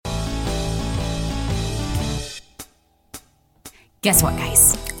Guess what,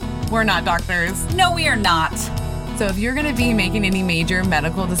 guys? We're not doctors. No, we are not. So if you're going to be making any major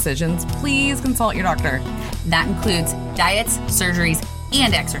medical decisions, please consult your doctor. That includes diets, surgeries,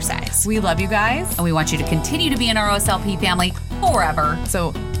 and exercise. We love you guys. And we want you to continue to be in our OSLP family forever.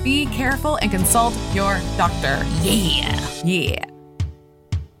 So be careful and consult your doctor. Yeah. Yeah.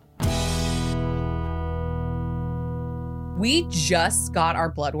 We just got our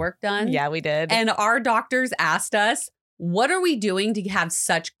blood work done. Yeah, we did. And our doctors asked us, what are we doing to have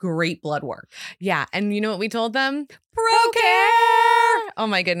such great blood work? Yeah. And you know what we told them? ProCare! Oh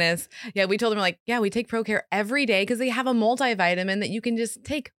my goodness. Yeah, we told them, like, yeah, we take ProCare every day because they have a multivitamin that you can just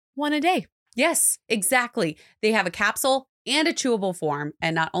take one a day. Yes, exactly. They have a capsule and a chewable form.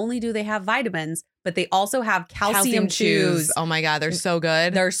 And not only do they have vitamins, but they also have calcium chews. Oh my God, they're so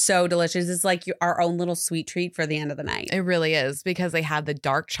good. They're so delicious. It's like our own little sweet treat for the end of the night. It really is, because they have the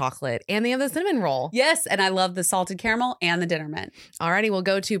dark chocolate and they have the cinnamon roll. Yes, and I love the salted caramel and the dinner mint. Alrighty, we'll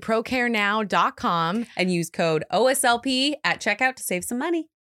go to procarenow.com and use code OSLP at checkout to save some money.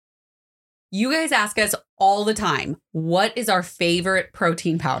 You guys ask us all the time, what is our favorite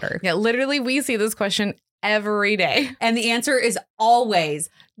protein powder? Yeah, literally, we see this question every day. And the answer is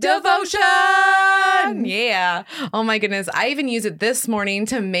always Devotion! Yeah. Oh my goodness. I even use it this morning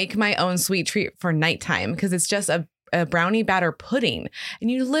to make my own sweet treat for nighttime because it's just a brownie batter pudding. And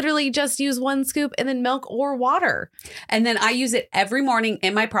you literally just use one scoop and then milk or water. And then I use it every morning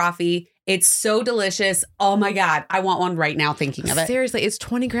in my Proffee. It's so delicious. Oh my God. I want one right now thinking of it. Seriously, it's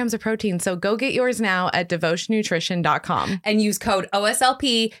 20 grams of protein. So go get yours now at devotionnutrition.com. And use code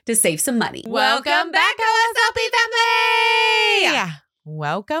OSLP to save some money. Welcome back, OSLP family! Yeah.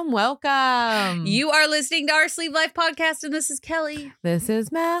 Welcome. You are listening to our Sleeve Life podcast, and this is Kelly. This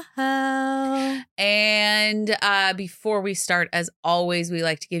is Mel. And before we start, as always, we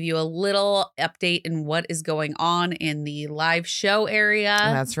like to give you a little update in what is going on in the live show area.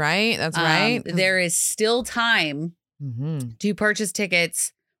 That's right. That's right. There is still time Mm-hmm. to purchase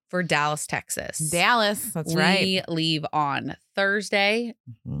tickets for Dallas, Texas. That's right. We leave on Thursday,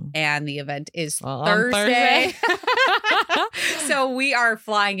 and the event is Thursday. So we are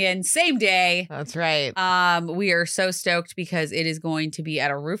flying in same day. That's right. We are so stoked because it is going to be at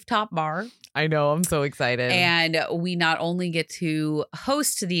a rooftop bar. I know. I'm so excited. And we not only get to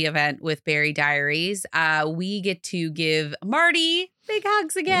host the event with Berry Diaries, we get to give Marty big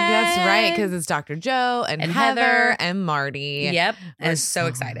hugs again. That's right, because it's Dr. Joe and Heather and Marty. Yep. We're I'm so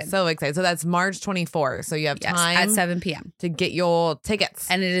excited. So excited. So that's March 24th. So you have time at 7 p.m. to get your tickets.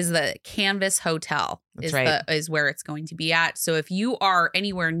 And it is the Canvas Hotel is where it's going to be at. So if you are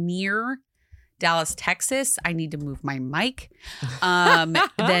anywhere near Dallas, Texas, I need to move my mic.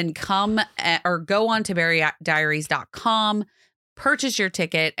 Then come or go on to berrydiaries.com, purchase your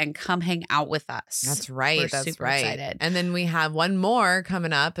ticket, and come hang out with us. That's right. We're That's super right. excited. And then we have one more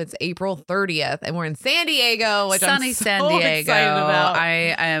coming up. It's April 30th, and we're in San Diego, which sunny I'm so San Diego. excited about.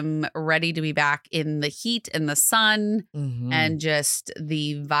 I am ready to be back in the heat and the sun, and just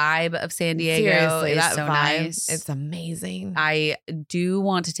the vibe of San Diego. Seriously, is that so vibe, nice. it's amazing. I do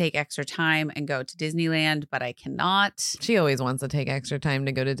want to take extra time and go to Disneyland, but I cannot. She always wants to take extra time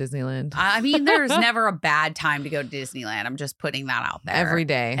to go to Disneyland. I mean, there's never a bad time to go to Disneyland. I'm just putting that out there. Every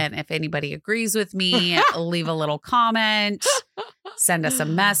day. And if anybody agrees with me, leave a little comment, send us a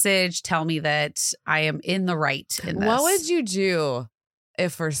message, tell me that I am in the right in this. What would you do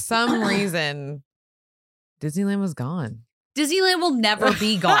if for some reason Disneyland was gone? Disneyland will never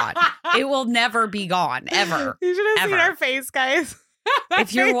be gone. It will never be gone, ever. You should have Ever. seen our face, guys.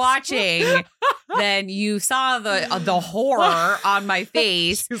 If you're watching, then you saw the horror on my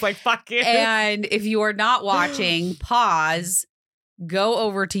face. She was like, fuck you. And if you are not watching, pause, go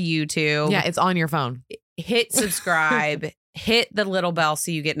over to YouTube. Yeah, it's on your phone. Hit subscribe, hit the little bell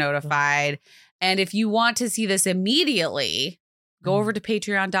so you get notified. And if you want to see this immediately, go over to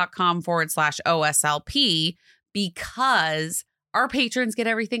patreon.com/OSLP because our patrons get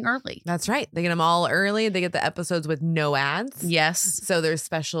everything early. That's right. They get them all early. They get the episodes with no ads. Yes. So there's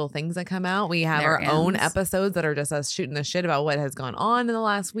special things that come out. We have our own episodes that are just us shooting the shit about what has gone on in the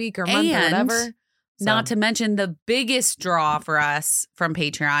last week or month or whatever. Not to mention the biggest draw for us from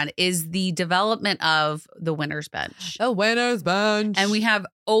Patreon is the development of the Winner's Bench. The Winner's Bench. And we have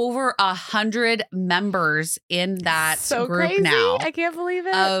over 100 members in that so group crazy. now. I can't believe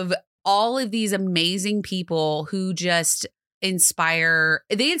it. Of all of these amazing people who just inspire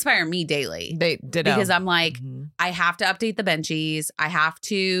me daily. They did because I'm like, I have to update the benchies. I have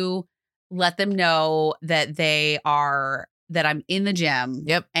to let them know that that I'm in the gym.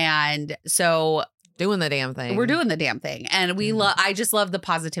 Yep. And so doing the damn thing. We're doing the damn thing. And I just love the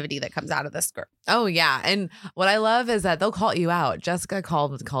positivity that comes out of this group. Oh, yeah. And what I love is that they'll call you out. Jessica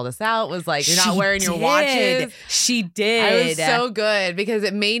called us out, was like, you're not wearing your watches. She did. I was so good because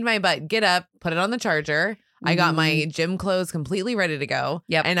it made my butt get up, put it on the charger. I got my gym clothes completely ready to go.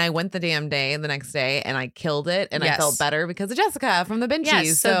 Yep. And I went the damn day the next day and I killed it. And I felt better because of Jessica from the Benchies.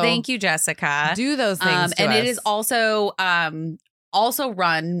 Yes, so thank you, Jessica. Do those things to and us. it is also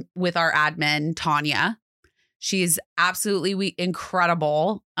run with our admin, Tanya. She's absolutely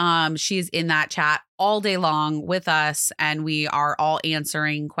incredible. She is in that chat all day long with us, and we are all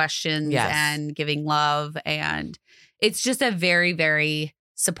answering questions and giving love. And it's just a very, very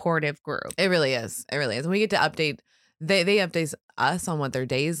supportive group. It really is. It really is. And we get to update. They update us on what their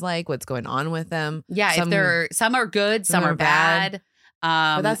day's like, what's going on with them. Yeah, some are good, some are bad.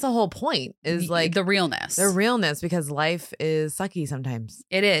 But that's the whole point, is like the realness. The realness, because life is sucky sometimes.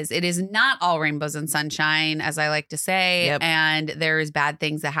 It is. It is not all rainbows and sunshine, as I like to say. Yep. And there's bad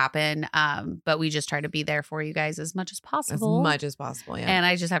things that happen. But we just try to be there for you guys as much as possible. As much as possible, yeah. And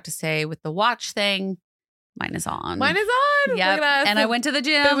I just have to say, with the watch thing, mine is on. Mine is on. Yep. Look at us. And I went to the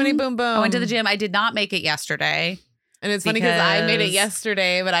gym. Boomity boom boom. I went to the gym. I did not make it yesterday. And it's funny because I made it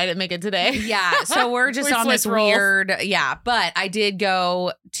yesterday, but I didn't make it today. Yeah. So we're just on this weird. Yeah. But I did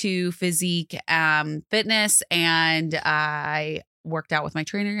go to Physique Fitness, and I worked out with my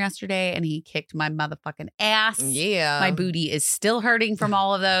trainer yesterday, and he kicked my motherfucking ass. Yeah. My booty is still hurting from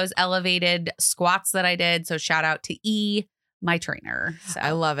all of those elevated squats that I did. So shout out to E, my trainer. So.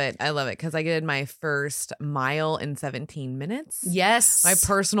 I love it. I love it because I did my first mile in 17 minutes. Yes. My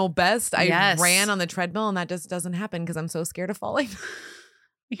personal best. I ran on the treadmill, and that just doesn't happen because I'm so scared of falling.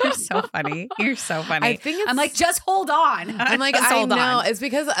 You're so funny. You're so funny. I think I'm like, just hold on. I'm like, I know. It's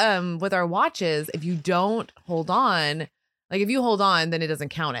because with our watches, if you don't hold on, like if you hold on, then it doesn't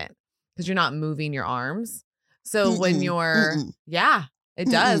count it because you're not moving your arms. So when you're, it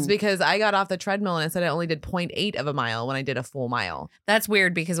does, because I got off the treadmill and it said I only did 0.8 of a mile when I did a full mile. That's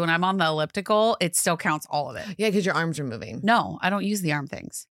weird because when I'm on the elliptical, it still counts all of it. Yeah, because your arms are moving. No, I don't use the arm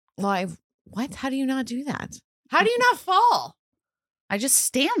things. Well, what? How do you not do that? How do you not fall? I just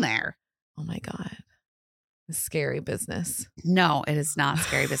stand there. Oh my God. Scary business. No, it is not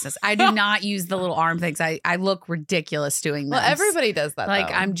scary business. I do not use the little arm things. I look ridiculous doing this. Well, everybody does that. Like,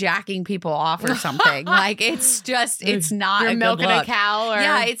 though. I'm jacking people off or something. Like, it's just, it's not You're a good milking look. A cow, or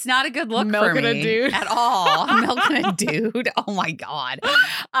yeah, it's not a good look for me a dude at all. Milking a dude. Oh my God. Oh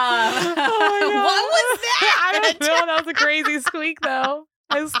my God. What was that? I don't know. That was a crazy squeak, though.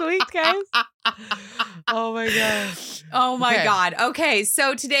 I squeaked, guys. Oh my gosh. Oh my God. Okay,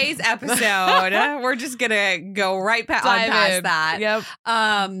 so today's episode, we're just gonna go right past that. Yep.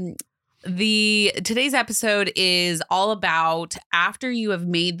 Today's episode is all about after you have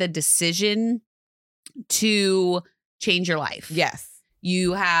made the decision to change your life. Yes.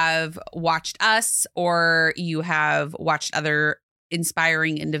 You have watched us, or you have watched other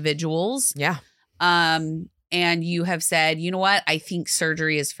inspiring individuals. Yeah. And you have said, you know what? I think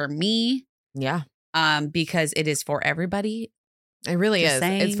surgery is for me. Yeah. Because it is for everybody. It really is.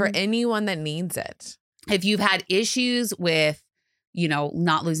 It's for anyone that needs it. If you've had issues with,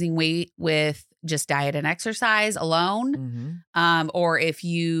 not losing weight with just diet and exercise alone, or if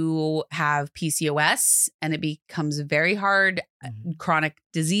you have PCOS and it becomes very hard, chronic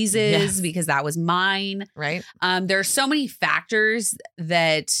diseases, because that was mine. Right. There are so many factors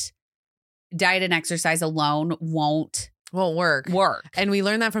that diet and exercise alone won't work. And we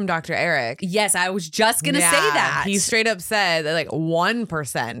learned that from Dr. Eric. Yes, I was just going to say that. He straight up said that like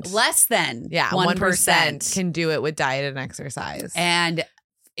 1%. Less than 1% can do it with diet and exercise. And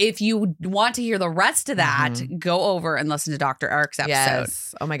if you want to hear the rest of that, go over and listen to Dr. Eric's episode.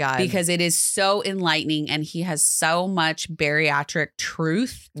 Yes. Oh my God. Because it is so enlightening, and he has so much bariatric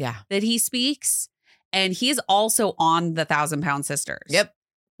truth that he speaks. And he is also on the 1,000 Pound Sisters. Yep.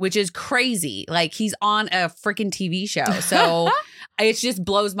 Which is crazy. Like, he's on a freaking TV show. So it just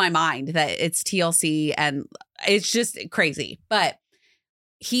blows my mind that it's TLC, and it's just crazy. But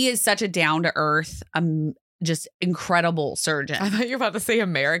he is such a down to earth, just incredible surgeon. I thought you were about to say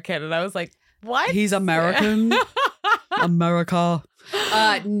American, and I was like, what? He's American? America.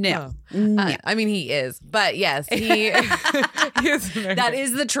 No. I mean, he is. But yes, he is American. That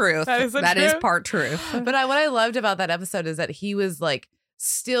is the truth. That is part truth. But what I loved about that episode is that he was like,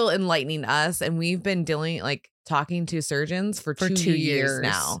 still enlightening us, and we've been talking to surgeons for 2 years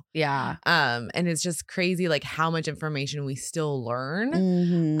now. Yeah. And it's just crazy like how much information we still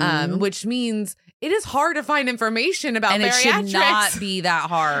learn. Which means it is hard to find information about bariatrics. It should not be that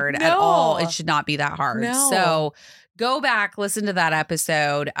hard at all. It should not be that hard. No. So go back, listen to that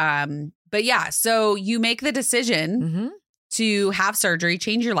episode. But yeah, so you make the decision to have surgery,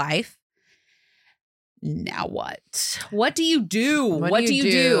 change your life. Now what? What do you do? What do you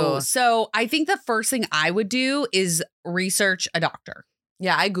do? So I think the first thing I would do is research a doctor.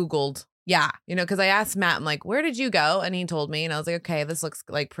 Yeah, I Googled. Yeah. Because I asked Matt, I'm like, where did you go? And he told me, and I was like, okay, this looks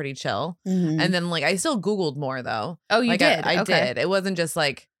like pretty chill. And then I still Googled more though. Oh, you did? I did. It wasn't just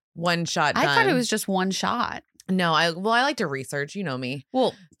like one shot done. I thought it was just one shot. No, I like to research, you know me.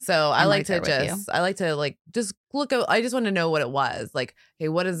 Well, so I like to just look at, I just want to know what it was. Like, hey,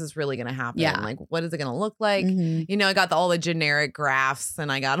 what is this really going to happen? Yeah. Like, what is it going to look like? I got all the generic graphs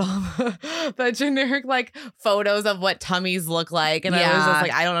and I got all the generic photos of what tummies look like. And I was just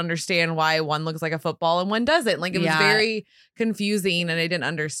like, I don't understand why one looks like a football and one doesn't. Like, it was very confusing and I didn't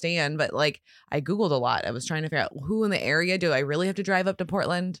understand. But I Googled a lot. I was trying to figure out who in the area do I really have to drive up to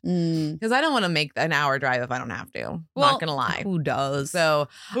Portland? Because I don't want to make an hour drive if I don't have to. Not going to lie. Who does? So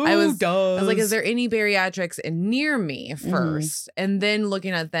I was like, is there any bariatrics near me first? And then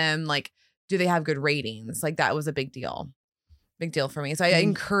looking at them, do they have good ratings? That was a big deal for me. So I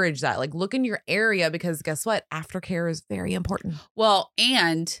encourage that. Look in your area because guess what? Aftercare is very important. Well,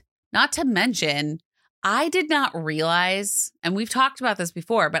 and not to mention, I did not realize, and we've talked about this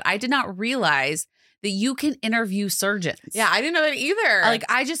before, but I did not realize that you can interview surgeons. Yeah, I didn't know that either.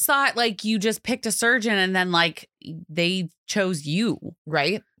 I just thought you just picked a surgeon and then they chose you.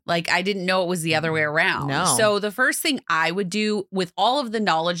 Right. I didn't know it was the other way around. No. So the first thing I would do with all of the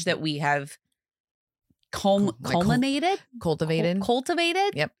knowledge that we have cultivated.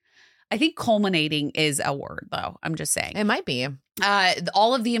 Yep. I think culminating is a word though. I'm just saying. It might be.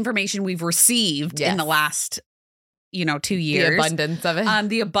 All of the information we've received in the last 2 years. The abundance of it.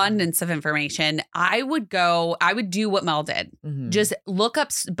 The abundance of information. I would do what Mel did. Just look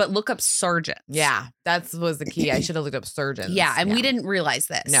up surgeons. Yeah, that was the key. I should have looked up surgeons. Yeah, and we didn't realize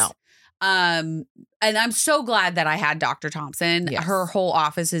this. No. And I'm so glad that I had Dr. Thompson. Yes. Her whole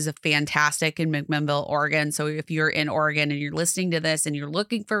office is fantastic in McMinnville, Oregon. So if you're in Oregon and you're listening to this and you're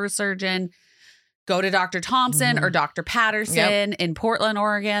looking for a surgeon, go to Dr. Thompson or Dr. Patterson in Portland,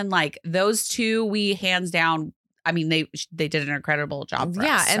 Oregon. Those two, we hands down. I mean, they did an incredible job for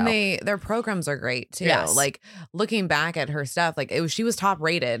us. And their programs are great too. Yes. Looking back at her stuff, she was top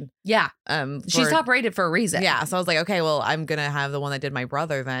rated. Yeah. She's top rated for a reason. Yeah. So I was like, okay, well, I'm gonna have the one that did my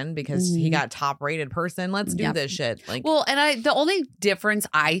brother then because he got top rated person. Let's do this shit. And the only difference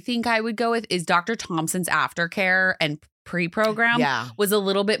I think I would go with is Dr. Thompson's aftercare and pre-program was a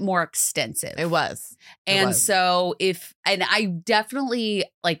little bit more extensive. It was. So I definitely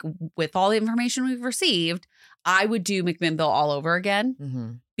with all the information we've received, I would do McMinnville all over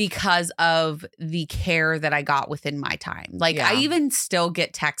again because of the care that I got within my time. I even still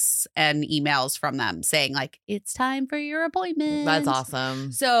get texts and emails from them saying it's time for your appointment. That's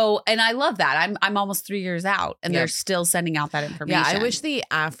awesome. So, and I love that. I'm almost 3 years out and they're still sending out that information. Yeah, I wish the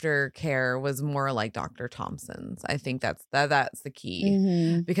aftercare was more like Dr. Thompson's. I think that's the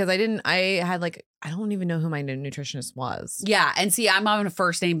key because I don't even know who my nutritionist was. Yeah. And see, I'm on a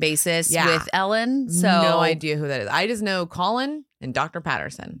first name basis with Ellen. So no idea who that is. I just know Colin and Dr.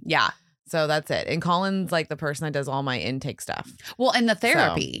 Patterson. Yeah. So that's it. And Colin's the person that does all my intake stuff. Well, and the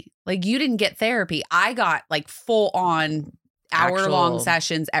therapy, you didn't get therapy. I got full on hour-long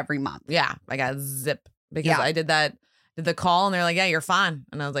sessions every month. Yeah. I got zip because I did the call and they're like, yeah, you're fine.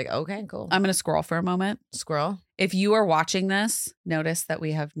 And I was like, okay, cool. I'm going to scroll for a moment. Scroll. If you are watching this, notice that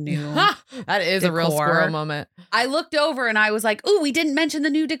we have new that is decor. A real squirrel moment. I looked over and I was like, ooh, we didn't mention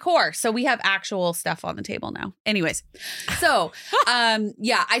the new decor. So we have actual stuff on the table now. Anyways. So,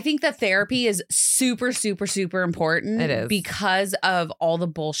 I think that therapy is super, super, super important. It is. Because of all the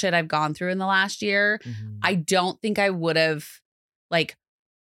bullshit I've gone through in the last year. I don't think I would have not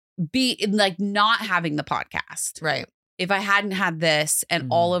having the podcast. Right. If I hadn't had this and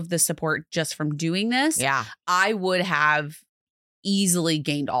all of the support just from doing this, I would have easily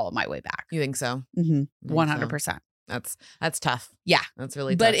gained all of my way back. You think so? 100%. That's tough. Yeah. That's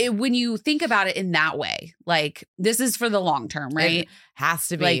really tough. But when you think about it in that way, this is for the long term, right? It has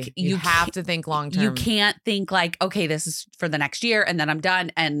to be. You have to think long term. You can't think okay, this is for the next year and then I'm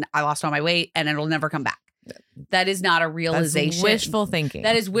done and I lost all my weight and it'll never come back. That is not a realization. That's wishful thinking.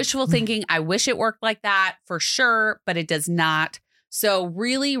 That is wishful thinking. I wish it worked like that for sure, but it does not. So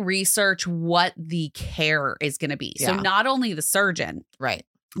really research what the care is going to be. So not only the surgeon, right,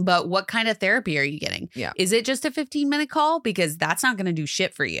 but what kind of therapy are you getting? Yeah. Is it just a 15-minute call? Because that's not going to do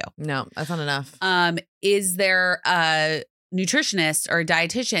shit for you. No, that's not enough. Is there nutritionist or a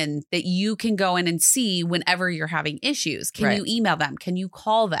dietitian that you can go in and see whenever you're having issues. Can you email them? Can you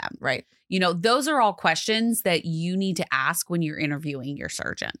call them? Right. You know, those are all questions that you need to ask when you're interviewing your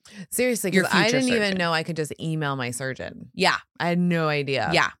surgeon. Seriously, because I didn't even know I could just email my surgeon. Yeah. I had no idea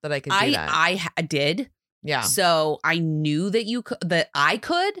that I could do that. I did. Yeah. So I knew that that I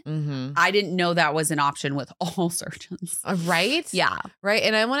could. Mm-hmm. I didn't know that was an option with all surgeons. Right? Yeah. Right.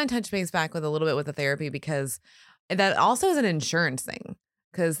 And I want to touch base back with a little bit with the therapy because that also is an insurance thing.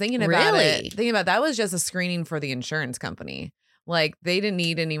 Because thinking about that was just a screening for the insurance company. Like they didn't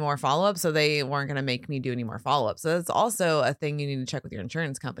need any more follow-up, so they weren't going to make me do any more follow-up. So that's also a thing you need to check with your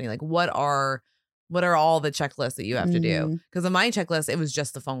insurance company. Like what are all the checklists that you have to do? Because on my checklist, it was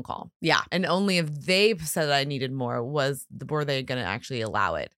just the phone call. Yeah. And only if they said I needed more were they going to actually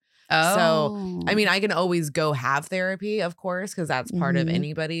allow it. Oh. So, I mean, I can always go have therapy, of course, because that's part of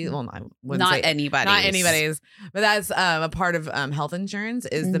anybody. Well, I wouldn't say anybody's. Not anybody's. But that's a part of health insurance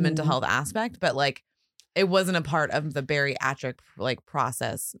is the mental health aspect. But like, it wasn't a part of the bariatric like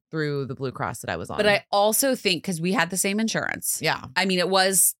process through the Blue Cross that I was on. But I also think because we had the same insurance. Yeah. I mean, it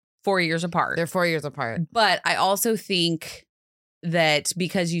was 4 years apart. They're 4 years apart. But I also think that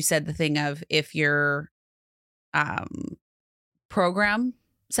because you said the thing of if your program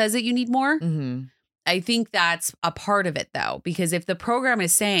says that you need more, I think that's a part of it though. Because if the program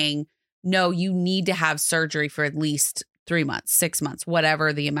is saying, no, you need to have surgery for at least 3 months, 6 months,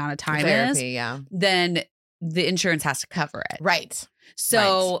 whatever the amount of time therapy, is, then the insurance has to cover it. Right.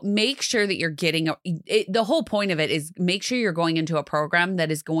 So make sure that you're getting the whole point of it is make sure you're going into a program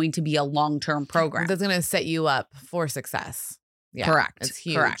that is going to be a long-term program. That's going to set you up for success. Yeah. Correct. It's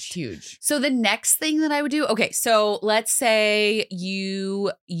huge. Correct. Huge. So the next thing that I would do, okay, so let's say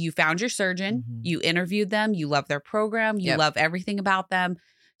you found your surgeon, you interviewed them, you love their program, you love everything about them.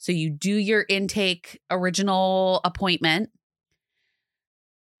 So you do your intake original appointment.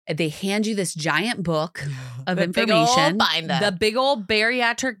 They hand you this giant book of information. The big old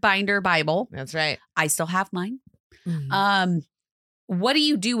bariatric binder Bible. That's right. I still have mine. What do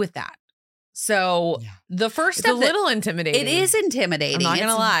you do with that? So the first step, it's a little intimidating. It is intimidating. I'm not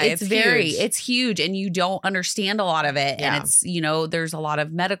gonna lie. It's huge and you don't understand a lot of it. Yeah. And it's, there's a lot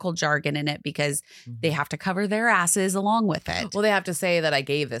of medical jargon in it because they have to cover their asses along with it. Well, they have to say that I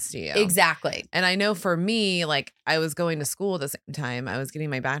gave this to you. Exactly. And I know for me, like I was going to school at the same time. I was getting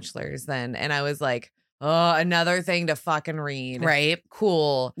my bachelor's then. And I was like, oh, another thing to fucking read. Right.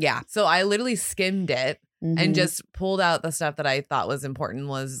 Cool. Yeah. So I literally skimmed it and just pulled out the stuff that I thought was important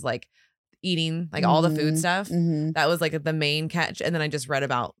was like eating, like all the food stuff. That was like the main catch. And then I just read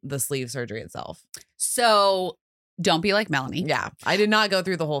about the sleeve surgery itself. So don't be like Melanie. Yeah. I did not go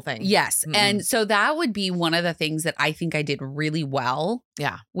through the whole thing. Yes. And so that would be one of the things that I think I did really well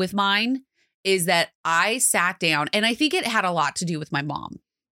with mine is that I sat down and I think it had a lot to do with my mom.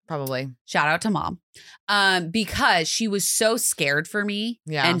 Probably. Shout out to mom. Because she was so scared for me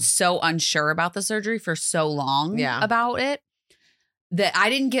and so unsure about the surgery for so long about it. That I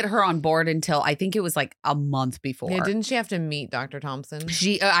didn't get her on board until I think it was like a month before. Yeah, didn't she have to meet Dr. Thompson?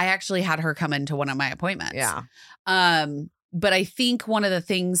 I actually had her come into one of my appointments. Yeah. But I think one of the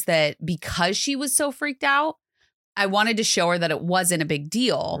things that because she was so freaked out, I wanted to show her that it wasn't a big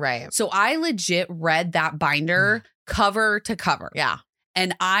deal. Right. So I legit read that binder cover to cover. Yeah.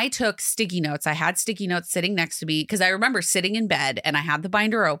 And I took sticky notes. I had sticky notes sitting next to me because I remember sitting in bed and I had the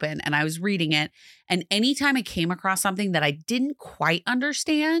binder open and I was reading it. And anytime I came across something that I didn't quite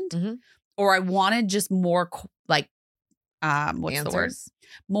understand or I wanted just more like, what's answers?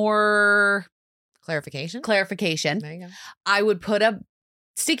 The word? More clarification. There you go. I would put a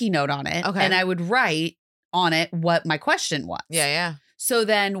sticky note on it and I would write on it what my question was. Yeah. So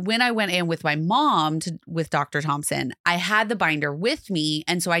then when I went in with my mom with Dr. Thompson, I had the binder with me.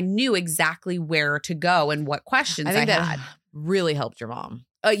 And so I knew exactly where to go and what questions I think had. That really helped your mom.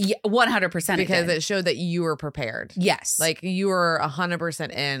 Yeah, 100%. Because it showed that you were prepared. Yes. Like you were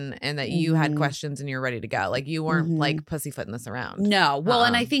 100% in and that you had questions and you're ready to go. Like you weren't like pussyfooting this around. No. Well,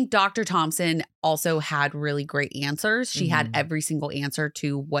 and I think Dr. Thompson also had really great answers. She had every single answer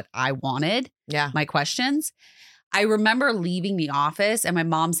to what I wanted. Yeah. My questions. I remember leaving the office and my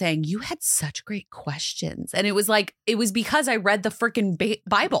mom saying, you had such great questions. And it was because I read the freaking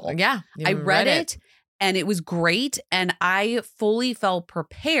Bible. Yeah. I read it and it was great. And I fully felt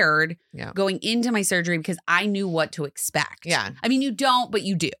prepared going into my surgery because I knew what to expect. Yeah. I mean, you don't, but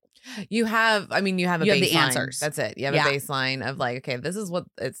you do. You have a baseline. Have the answers. That's it. You have a baseline of like, okay, this is what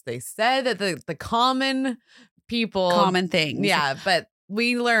they said that the common things. Yeah. But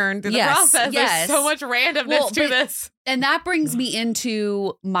we learned through the process. There's so much randomness to this. And that brings me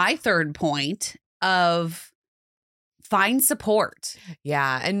into my third point of find support.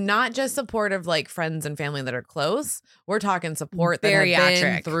 Yeah. And not just support of like friends and family that are close. We're talking support that Bariatric. have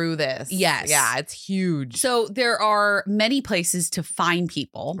been through this. Yes. Yeah. It's huge. So there are many places to find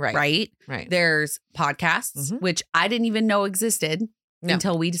people, right? There's podcasts, which I didn't even know existed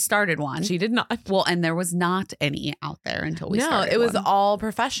until we started one. She did not. Well, and there was not any out there until we started it was all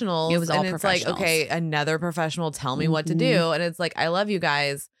professionals. It was all and professionals. It's like, okay, another professional tell me what to do. And it's like, I love you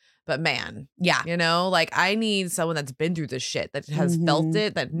guys. But man, you know, like I need someone that's been through this shit, that has felt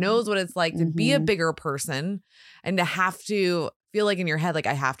it, that knows what it's like to be a bigger person and to have to feel like in your head, like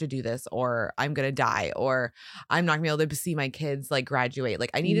I have to do this or I'm going to die or I'm not going to be able to see my kids like graduate. Like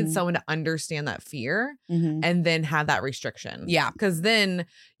I needed someone to understand that fear and then have that restriction. Yeah. Because then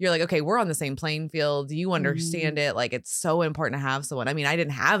you're like, okay, we're on the same playing field. You understand it. Like it's so important to have someone. I mean, I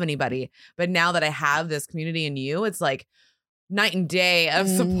didn't have anybody, but now that I have this community in you, it's like night and day of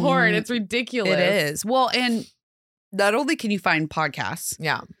support. It's ridiculous. It is. Well, and not only can you find podcasts.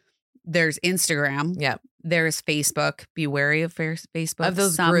 Yeah. There's Instagram. Yeah. There's Facebook. Be wary of Facebook. Of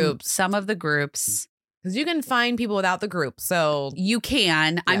those groups. Some of the groups. Because you can find people without the group. So you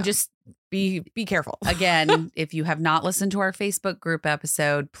can. Yeah. I'm just be careful. Again, if you have not listened to our Facebook group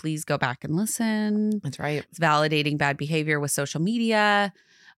episode, please go back and listen. That's right. It's validating bad behavior with social media.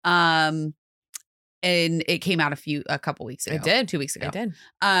 And it came out a couple weeks ago. It did. 2 weeks ago. It did.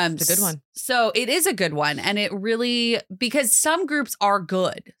 It's a good one. So it is a good one. And it really, because some groups are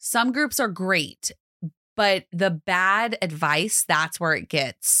good. Some groups are great. But the bad advice, that's where it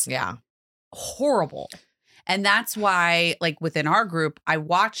gets horrible. And that's why, like within our group, I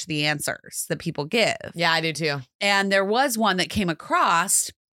watch the answers that people give. Yeah, I do too. And there was one that came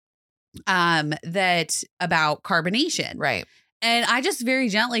across that about carbonation. Right. And I just very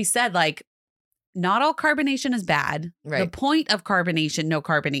gently said, like, not all carbonation is bad. Right. The point of carbonation, no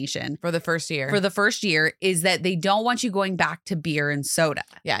carbonation. For the first year. Is that they don't want you going back to beer and soda.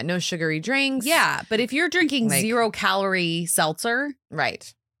 Yeah, no sugary drinks. Yeah, but if you're drinking 0-calorie seltzer.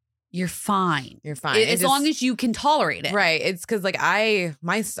 Right. You're fine. As long as you can tolerate it. Right. It's because like I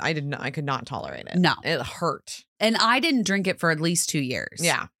could not tolerate it. No. It hurt. And I didn't drink it for at least 2 years.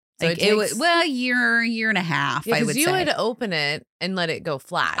 Yeah. So like it was a year and a half. Yeah, I would say. You would open it and let it go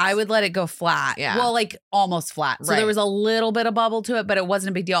flat. I would let it go flat. Yeah. Well, like almost flat. So there was a little bit of bubble to it, but it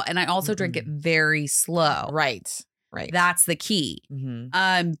wasn't a big deal. And I also drink it very slow. Right. That's the key.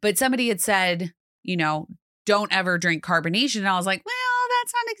 But somebody had said, you know, don't ever drink carbonation. And I was like, well,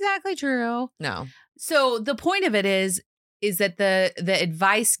 that's not exactly true. No. So the point of it is that the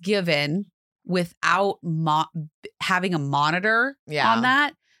advice given without having a monitor on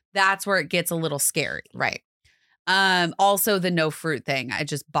that. That's where it gets a little scary. Right. Also the no fruit thing. It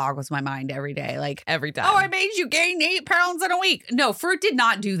just boggles my mind every day. Like every time. Oh, I made you gain 8 pounds in a week. No, fruit did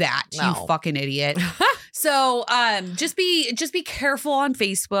not do that. No. You fucking idiot. So just be careful on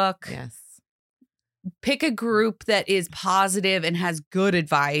Facebook. Yes. Pick a group that is positive and has good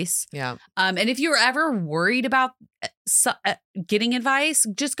advice. Yeah. And if you're ever worried about getting advice,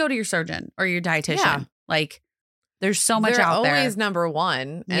 just go to your surgeon or your dietitian. Yeah. Like there's so much out there. They're always number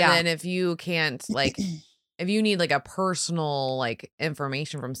one. And then if you can't, like, if you need like a personal like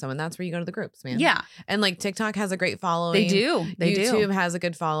information from someone, that's where you go to the groups, man. Yeah. And like TikTok has a great following. They do. YouTube has a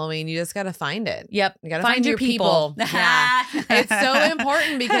good following. You just got to find it. Yep. You got to find your people. Yeah. It's so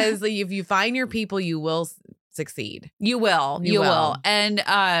important because like, if you find your people, you will succeed. You will.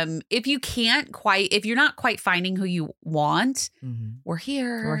 And if you're not quite finding who you want, we're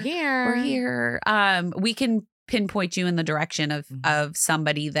here. We can pinpoint you in the direction of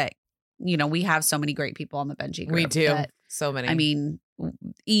somebody that, you know, we have so many great people on the Benji group. We do. So many. I mean,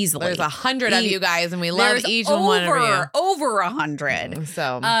 easily. There's 100 of you guys and we love each one of you. Over 100.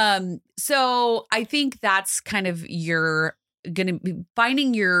 So I think that's kind of you're going to be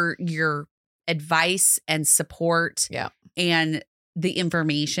finding your advice and support and the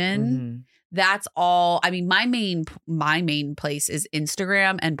information. That's all. I mean, my main place is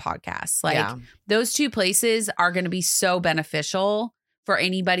Instagram and podcasts. Like those two places are going to be so beneficial for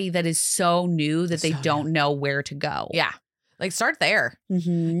anybody that is so new that they don't know where to go. Yeah. Like start there.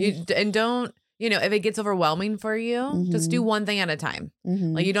 And don't, you know, if it gets overwhelming for you, just do one thing at a time.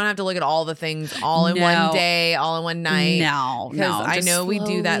 Like you don't have to look at all the things all in one day, all in one night. No. Because I know we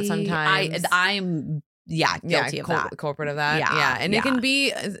do that sometimes. I'm guilty of that. Culprit of that. Yeah. And it can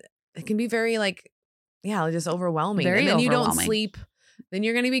be very like, just overwhelming. Very and then overwhelming. You don't sleep. Then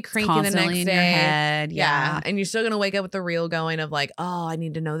you're going to be cranky Constantly the next in day. Your head. Yeah. And you're still going to wake up with the reel going of like, oh, I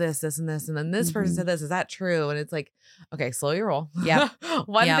need to know this, and this. And then this person said this. Is that true? And it's like, okay, slow your roll. Yeah.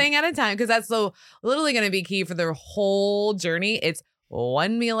 One thing at a time. Because that's literally going to be key for their whole journey. It's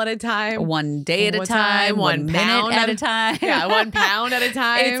one meal at a time, one day at a time, 1 minute at a time. Yeah, 1 pound at a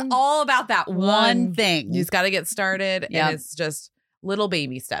time. It's all about that one thing. You just got to get started. Yep. And it's just little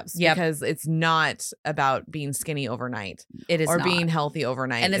baby steps because it's not about being skinny overnight. It is or not. being healthy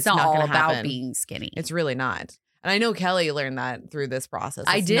overnight. And it's not all about being skinny. It's really not. And I know Kelly learned that through this process.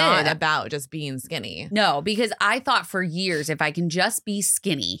 I did. It's not about just being skinny. No, because I thought for years, if I can just be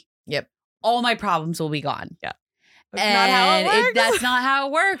skinny, all my problems will be gone. Yeah. That's not how it works. That's not how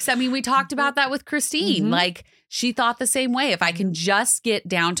it works. I mean, we talked about that with Christine. Mm-hmm. Like, she thought the same way. If I can just get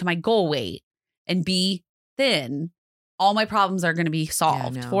down to my goal weight and be thin, all my problems are going to be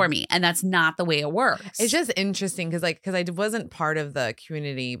solved for me. And that's not the way it works. It's just interesting because I wasn't part of the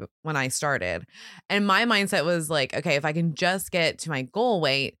community when I started. And my mindset was like, okay, if I can just get to my goal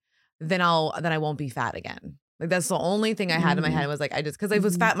weight, then I won't be fat again. Like, that's the only thing I had in my head was like, because I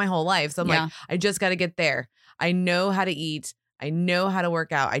was fat my whole life. So I'm like, I just got to get there. I know how to eat. I know how to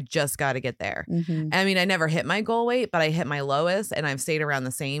work out. I just got to get there. I mean, I never hit my goal weight, but I hit my lowest and I've stayed around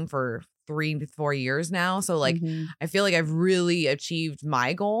the same for 3 to 4 years now. So like, I feel like I've really achieved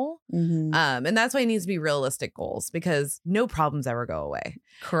my goal. And that's why it needs to be realistic goals because no problems ever go away.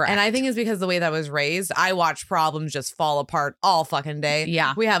 Correct. And I think it's because the way that I was raised, I watch problems just fall apart all fucking day.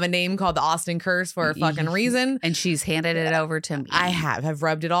 Yeah. We have a name called the Austin Curse for a fucking reason. And she's handed it over to me. I have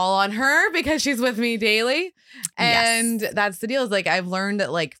rubbed it all on her because she's with me daily. And that's the deal is like, I've learned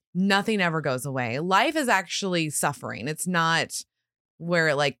that like nothing ever goes away. Life is actually suffering. It's not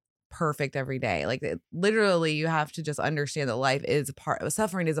where like perfect every day. Like literally you have to just understand that life is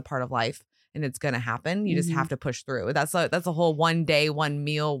suffering is a part of life and it's going to happen. You just have to push through. That's a whole 1 day, 1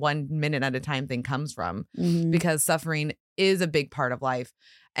 meal, 1 minute at a time thing comes from because suffering is a big part of life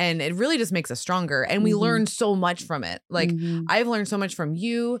and it really just makes us stronger. And we learn so much from it. Like I've learned so much from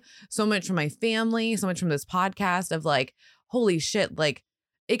you, so much from my family, so much from this podcast of like, holy shit, like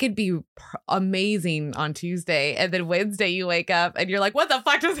it could be amazing on Tuesday. And then Wednesday you wake up and you're like, what the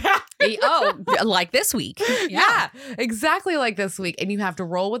fuck just happened? Oh, like this week. Yeah, exactly like this week. And you have to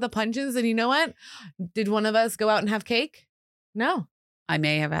roll with the punches. And you know what? Did one of us go out and have cake? No. I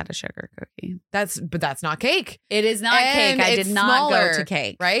may have had a sugar cookie. But that's not cake. It is not cake. I did not go to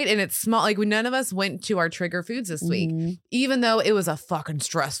cake. Right? And it's small. Like none of us went to our trigger foods this week, even though it was a fucking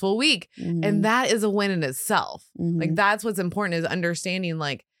stressful week. And that is a win in itself. Like that's what's important is understanding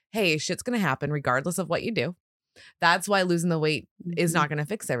like, hey, shit's going to happen regardless of what you do. That's why losing the weight is not going to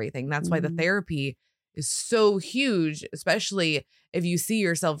fix everything. That's why the therapy is so huge, especially if you see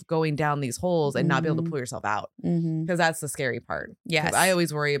yourself going down these holes and not be able to pull yourself out. Because that's the scary part. Yes. I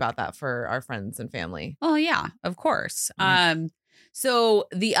always worry about that for our friends and family. Oh, yeah, of course. So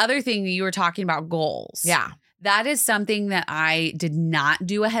the other thing you were talking about goals. Yeah. That is something that I did not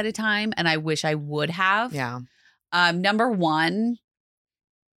do ahead of time. And I wish I would have. Yeah. Number one,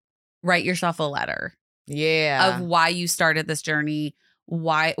 write yourself a letter. Yeah. Of why you started this journey,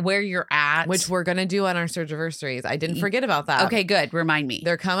 where you're at. Which we're going to do on our Surgiversarys. I didn't forget about that. Okay, good. Remind me.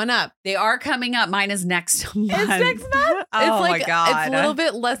 They're coming up. They are coming up. Mine is next month. It's next month? Oh, it's like, my God. It's a little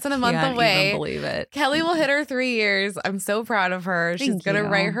bit less than a month Can't away. even believe it. Kelly will hit her 3 years. I'm so proud of her. She's going to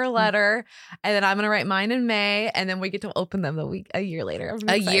write her letter. And then I'm going to write mine in May. And then we get to open them a year later.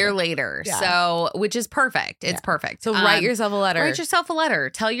 A year later. Yeah. So, which is perfect. It's perfect. So write yourself a letter. Write yourself a letter.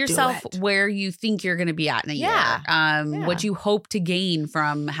 Tell yourself where you think you're going to be at in a year. What you hope to gain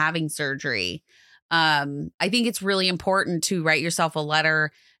from having surgery. I think it's really important to write yourself a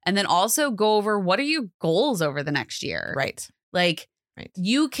letter and then also go over what are your goals over the next year. Right. Like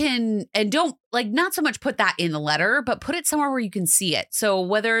you can, and don't like not so much put that in the letter, but put it somewhere where you can see it. So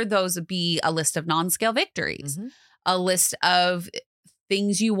whether those be a list of non-scale victories, a list of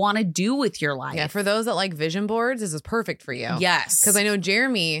things you want to do with your life. Yeah. For those that like vision boards, this is perfect for you. Yes. Because I know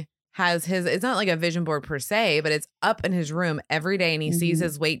Jeremy has it's not like a vision board per se, but it's up in his room every day and he sees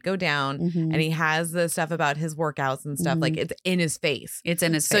his weight go down and he has the stuff about his workouts and stuff. Like it's in his face. It's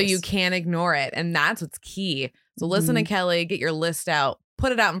in his face. So you can't ignore it. And that's what's key. So listen to Kelly, get your list out,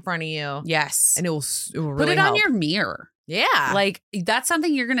 put it out in front of you. Yes. And it will really put it help. on your mirror. Yeah. Like that's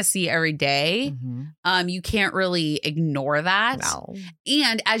something you're going to see every day. You can't really ignore that. No.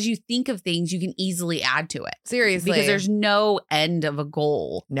 And as you think of things, you can easily add to it. Seriously. Because there's no end of a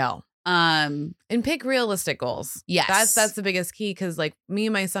goal. No. And pick realistic goals. Yes. That's the biggest key. Cause like me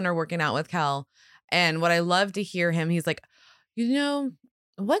and my son are working out with Kel. And what I love to hear him, he's like, you know,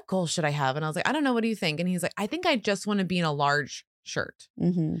 what goal should I have? And I was like, I don't know. What do you think? And he's like, I think I just want to be in a large shirt.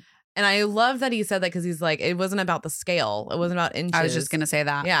 And I love that he said that because he's like, it wasn't about the scale. It wasn't about inches. I was just going to say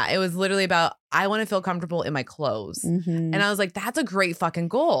that. Yeah. It was literally about, I want to feel comfortable in my clothes. Mm-hmm. And I was like, that's a great fucking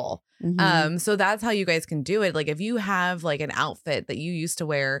goal. Mm-hmm. So that's how you guys can do it. Like if you have like an outfit that you used to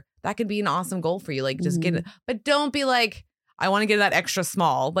wear, that could be an awesome goal for you. Like just get it. But don't be like, I want to get that extra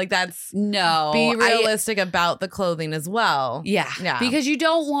small. Like that's be realistic about the clothing as well. Yeah. Because you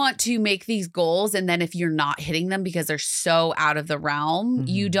don't want to make these goals. And then if you're not hitting them because they're so out of the realm,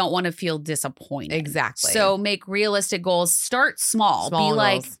 you don't want to feel disappointed. Exactly. So make realistic goals. Start small. Be goals.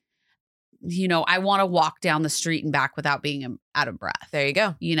 Like, I want to walk down the street and back without being out of breath. There you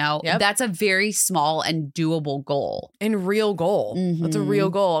go. That's a very small and doable goal. And real goal. That's a real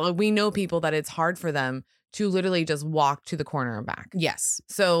goal. We know people that it's hard for them to literally just walk to the corner and back. Yes.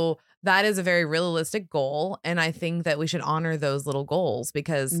 So that is a very realistic goal. And I think that we should honor those little goals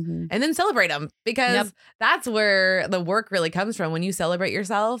because, and then celebrate them because that's where the work really comes from. When you celebrate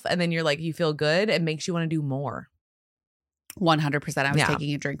yourself and then you're like, you feel good, it makes you want to do more. 100%. I was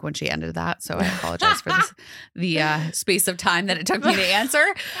taking a drink when she ended that, so I apologize for the space of time that it took me to answer.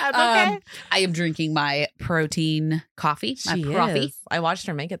 That's okay. I am drinking my protein coffee. She is. I watched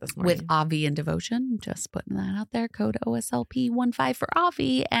her make it this morning with Avi and Devotion. Just putting that out there. Code OSLP15 for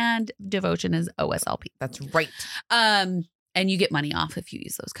Avi, and Devotion is OSLP. That's right. And you get money off if you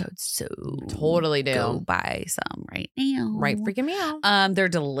use those codes. So totally do. Go buy some right now. Right freaking meow. They're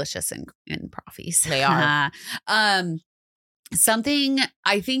delicious in Proffies. They are. Something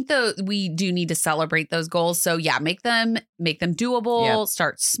I think though we do need to celebrate those goals. So make them doable. Yep.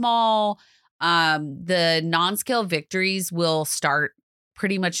 Start small. The non-scale victories will start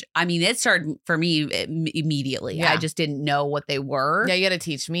pretty much. I mean, it started for me immediately. Yeah. I just didn't know what they were. Yeah, you got to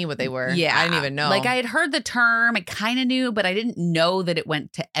teach me what they were. Yeah, I didn't even know. Like I had heard the term, I kind of knew, but I didn't know that it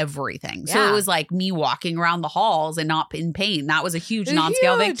went to everything. So it was like me walking around the halls and not in pain. That was a huge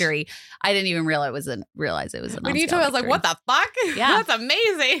non-scale victory. I didn't even realize it was a non-scale victory. When you told me, I was like, what the fuck? Yeah. That's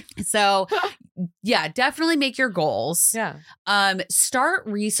amazing. So definitely make your goals. Yeah. Start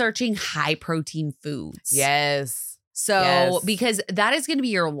researching high protein foods. Yes. So because that is going to be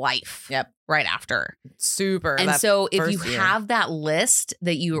your life. Yep. Right after. Super. And so if you have that list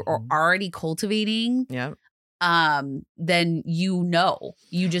that you are already cultivating. Yep. Then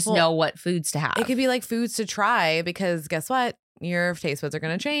you just know what foods to have. It could be like foods to try because guess what? Your taste buds are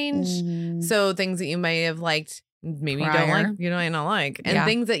going to change. Mm-hmm. So things that you may have liked, maybe you don't like, you might not like. And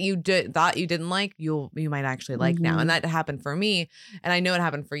things that you thought you didn't like, you might actually like now. And that happened for me. And I know it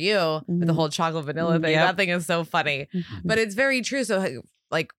happened for you with the whole chocolate vanilla thing. That thing is so funny. But it's very true. So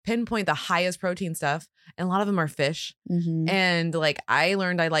like pinpoint the highest protein stuff. And a lot of them are fish. And like I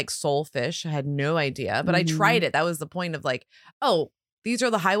learned I like sole fish. I had no idea, but I tried it. That was the point of like, oh, these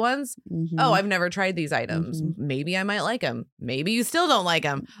are the high ones. Oh, I've never tried these items. Maybe I might like them. Maybe you still don't like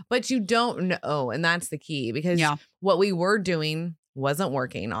them, but you don't know. And that's the key because what we were doing wasn't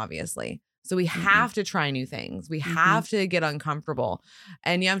working, obviously. So we have to try new things. We have to get uncomfortable,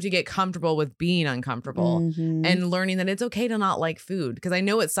 and you have to get comfortable with being uncomfortable and learning that it's okay to not like food. Because I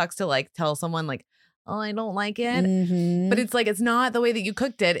know it sucks to like tell someone like, oh, I don't like it. But it's like, it's not the way that you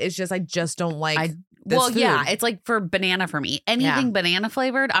cooked it. It's just, I just don't like food. It's like for banana for me. Anything banana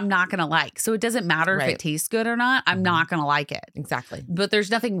flavored, I'm not going to like. So it doesn't matter if it tastes good or not. I'm not going to like it. Exactly. But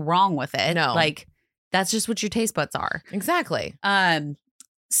there's nothing wrong with it. No. Like, that's just what your taste buds are. Exactly.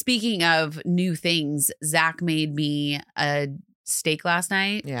 Speaking of new things, Zach made me a steak last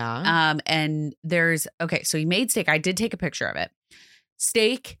night. Yeah. And so he made steak. I did take a picture of it.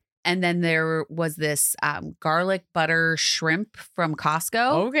 Steak. And then there was this garlic butter shrimp from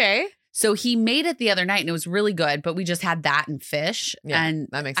Costco. Okay. So he made it the other night and it was really good, but we just had that and fish. Yeah, and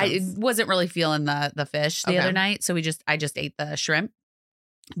that makes sense. I wasn't really feeling the fish the other night. So I just ate the shrimp.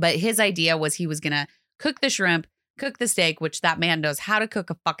 But his idea was he was going to cook the shrimp, cook the steak, which that man knows how to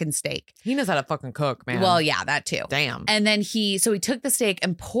cook a fucking steak. He knows how to fucking cook, man. Well, yeah, that too. Damn. And then he took the steak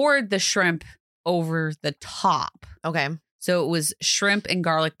and poured the shrimp over the top. Okay. So it was shrimp and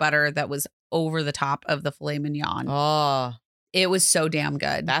garlic butter that was over the top of the filet mignon. Oh, it was so damn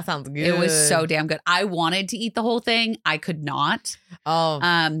good. That sounds good. It was so damn good. I wanted to eat the whole thing. I could not.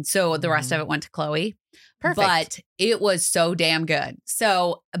 Oh. So the rest of it went to Chloe. Perfect. But it was so damn good.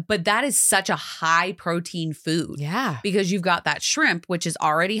 So, but that is such a high protein food. Yeah. Because you've got that shrimp, which is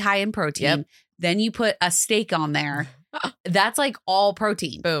already high in protein. Yep. Then you put a steak on there. That's like all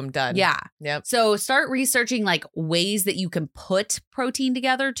protein. Boom, done. Yeah. Yep. So start researching like ways that you can put protein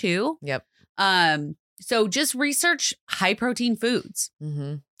together too. Yep. So just research high protein foods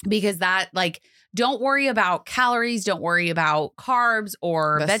Mm-hmm. because that don't worry about calories. Don't worry about carbs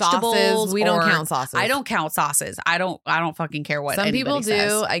or The vegetables. sauces, we don't count sauces. I don't count sauces. I don't fucking care what some people do.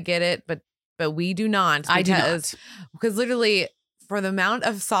 says. I get it, but we do not. I do not. Because literally for the amount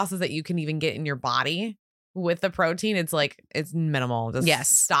of sauces that you can even get in your body with the protein, it's minimal.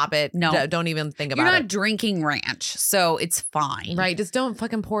 Just stop it. No, don't even think about it. You're not drinking ranch, so it's fine. Right. Just don't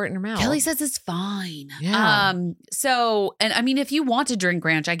fucking pour it in your mouth. Kelly says it's fine. Yeah. So, and I mean, if you want to drink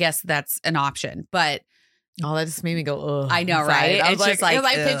ranch, I guess that's an option, but oh, that just made me go, ugh. I know, right? It's just like,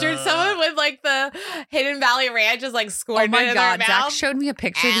 I pictured someone with the Hidden Valley Ranch just squirting in their mouth. Zach showed me a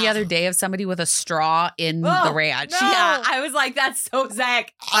picture the other day of somebody with a straw in the ranch. No. Yeah. I was like, that's so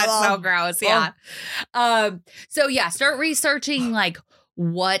Zach. That's so gross. Yeah. So yeah, start researching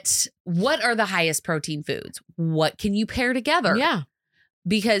what are the highest protein foods? What can you pair together? Yeah.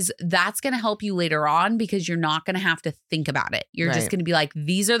 Because that's going to help you later on because you're not going to have to think about it. You're just going to be like,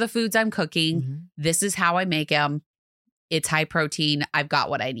 these are the foods I'm cooking. Mm-hmm. This is how I make them. It's high protein. I've got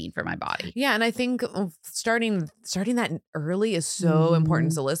what I need for my body. Yeah. And I think starting that early is so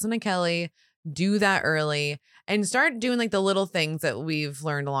important. So listen to Kelly, do that early and start doing the little things that we've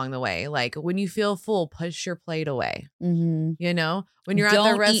learned along the way. Like when you feel full, push your plate away. Mm-hmm. You know, when you're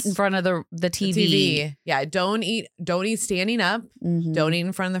don't at the eat in front of the TV. Yeah. Don't eat standing up. Mm-hmm. Don't eat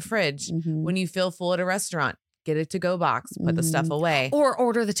in front of the fridge. Mm-hmm. When you feel full at a restaurant, get a to-go box, put the stuff away. Or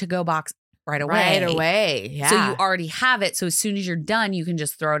order the to-go box right away. Yeah. So you already have it. So as soon as you're done, you can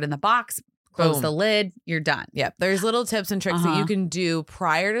just throw it in the box, close Boom. the lid, you're done. Yep. There's little tips and tricks that you can do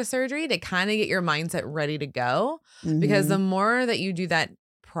prior to surgery to kind of get your mindset ready to go. Because the more that you do that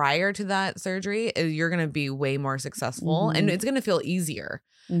prior to that surgery, you're going to be way more successful and it's going to feel easier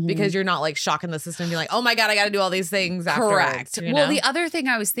because you're not shocking the system, being like, oh my God, I got to do all these things afterwards. Correct. You know? Well, the other thing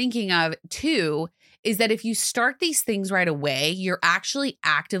I was thinking of too is that if you start these things right away, you're actually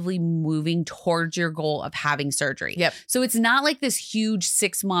actively moving towards your goal of having surgery. Yep. So it's not like this huge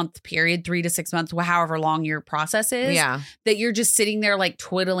 6-month period, 3 to 6 months, however long your process is, that you're just sitting there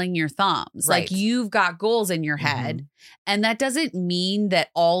twiddling your thumbs. Right. You've got goals in your head. And that doesn't mean that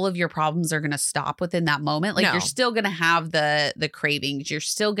all of your problems are going to stop within that moment. No. You're still going to have the cravings. You're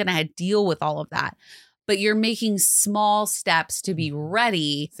still going to deal with all of that. But you're making small steps to be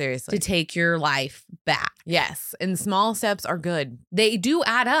ready seriously to take your life back. Yes. And small steps are good. They do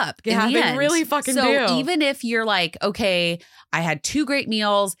add up. Yeah, in the they end. really fucking do. So even if you're okay, I had 2 great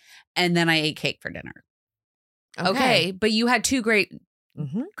meals and then I ate cake for dinner. Okay. But you had 2 great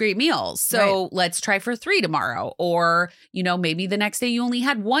meals. So let's try for 3 tomorrow. Or, maybe the next day you only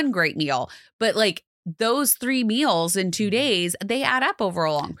had 1 great meal. But those 3 meals in 2 days, they add up over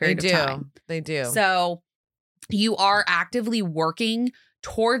a long period of time. They do. So you are actively working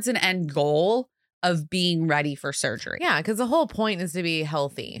towards an end goal of being ready for surgery. Yeah, because the whole point is to be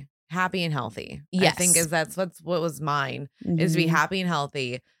healthy, happy and healthy. Yes. I think that's what was mine, is to be happy and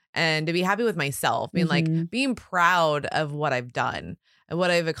healthy and to be happy with myself, being being proud of what I've done and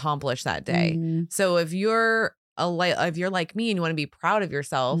what I've accomplished that day. So if you're like me and you want to be proud of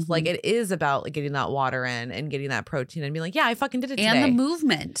yourself, it is about getting that water in and getting that protein and being yeah, I fucking did it today. And the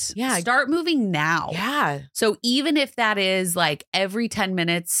movement. Yeah. Start moving now. Yeah. So even if that is every 10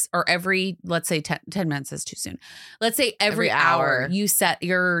 minutes or let's say 10 minutes is too soon. Let's say every hour you set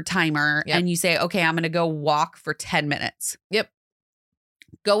your timer and you say, okay, I'm going to go walk for 10 minutes. Yep.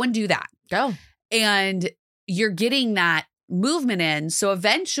 Go and do that. Go. And you're getting that movement in. So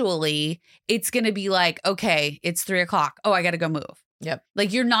eventually it's going to be okay, it's 3:00. Oh, I got to go move. Yep.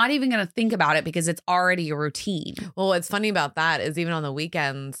 You're not even going to think about it because it's already a routine. Well, what's funny about that is even on the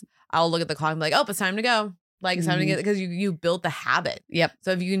weekends, I'll look at the clock and be oh, it's time to go. It's time to get, because you build the habit. Yep.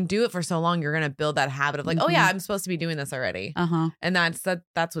 So if you can do it for so long, you're going to build that habit of oh yeah, I'm supposed to be doing this already. And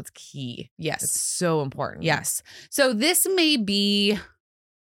that's what's key. Yes. It's so important. Yes. So this may be,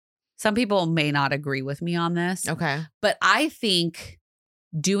 some people may not agree with me on this. Okay. But I think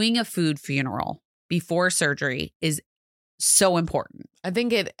doing a food funeral before surgery is so important. I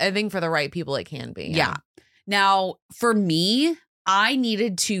think for the right people, it can be. Yeah. Now, for me, I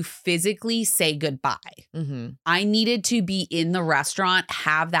needed to physically say goodbye. I needed to be in the restaurant,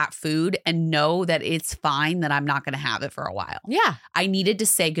 have that food, and know that it's fine, that I'm not going to have it for a while. Yeah. I needed to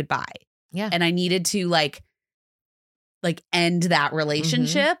say goodbye. Yeah. And I needed to end that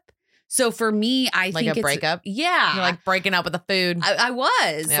relationship. So for me, I think it's a breakup. Yeah. You're breaking up with the food. I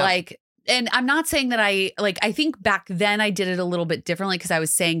was and I'm not saying that I think back then I did it a little bit differently because I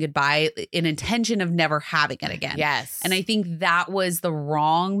was saying goodbye in intention of never having it again. Yes. And I think that was the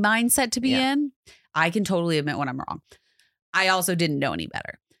wrong mindset to be in. I can totally admit when I'm wrong. I also didn't know any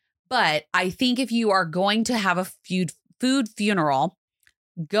better. But I think if you are going to have a food funeral,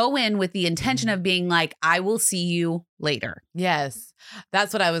 go in with the intention of being like, I will see you later. Yes.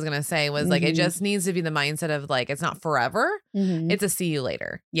 That's what I was going to say was like, it just needs to be the mindset of like, it's not forever. It's a see you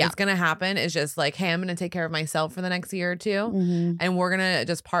later. Yeah. It's going to happen. It's just like, hey, I'm going to take care of myself for the next year or two. And we're going to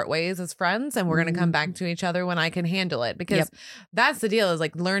just part ways as friends. And we're going to come back to each other when I can handle it. Because that's the deal, is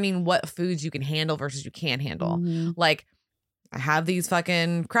like learning what foods you can handle versus you can't handle. Like, I have these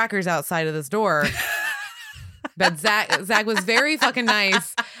fucking crackers outside of this door. But Zach was very fucking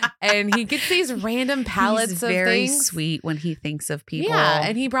nice, and he gets these random pallets He's of very things. sweet when he thinks of people. Yeah,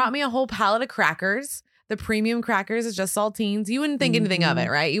 and he brought me a whole pallet of crackers. The premium crackers is just saltines. You wouldn't think anything of it,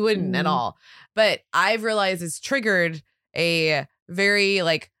 right? You wouldn't at all. But I've realized it's triggered a very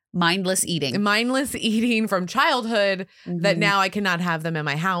like mindless eating from childhood that now I cannot have them in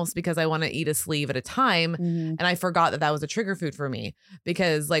my house because I want to eat a sleeve at a time. And I forgot that was a trigger food for me,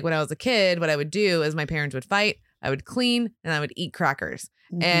 because like when I was a kid, what I would do is my parents would fight, I would clean, and I would eat crackers.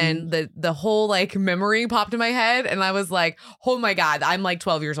 And the whole like memory popped in my head, and I was like, oh my God, I'm like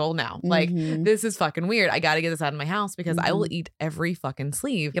 12 years old now. Like, this is fucking weird. I got to get this out of my house because I will eat every fucking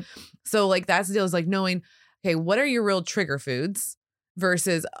sleeve. So like that's the deal, is like knowing, okay, what are your real trigger foods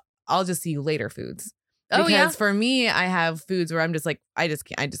versus I'll just see you later foods. Because for me, I have foods where I'm just like, I just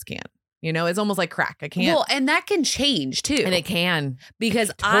can't. You know, it's almost like crack. I can't. Well, and that can change too. And it can.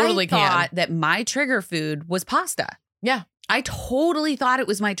 Because I thought that my trigger food was pasta. Yeah. I totally thought it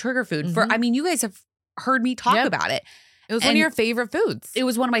was my trigger food. I mean, you guys have heard me talk about it. It was one of your favorite foods. It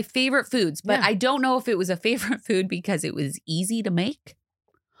was one of my favorite foods, but I don't know if it was a favorite food because it was easy to make.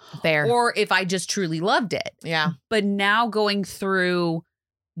 Fair. Or if I just truly loved it. Yeah. But now going through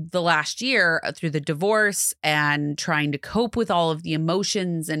the last year, through the divorce and trying to cope with all of the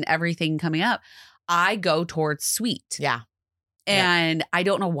emotions and everything coming up, I go towards sweet. Yeah. And I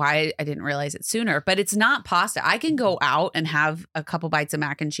don't know why I didn't realize it sooner, but it's not pasta. I can go out and have a couple bites of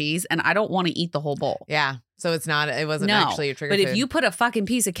mac and cheese and I don't want to eat the whole bowl. Yeah. So it wasn't actually a trigger food. But if food. you put a fucking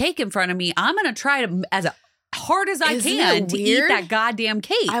piece of cake in front of me, I'm going to try to, as hard as I can, to eat that goddamn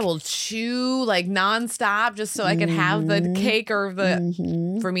cake. I will chew like nonstop just so I can have the cake, or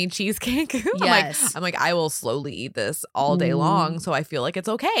the for me cheesecake. Yes. I'm like I will slowly eat this all day long, so I feel like it's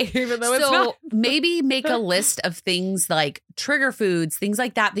okay, even though it's not. Maybe make a list of things like trigger foods, things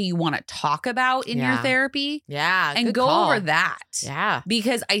like that you want to talk about in your therapy. Yeah, and go over that. Yeah,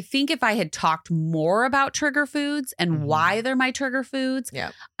 because I think if I had talked more about trigger foods and why they're my trigger foods,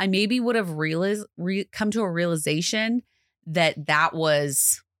 I maybe would have come to a realization that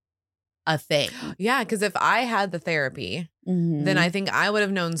was a thing. Yeah, because if I had the therapy, then I think I would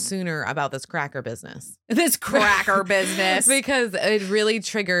have known sooner about this cracker business. This cracker business. Because it really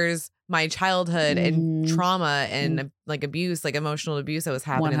triggers my childhood and trauma and like abuse, like emotional abuse that was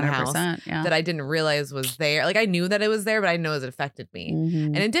happening in the house that I didn't realize was there. Like I knew that it was there, but I know it affected me.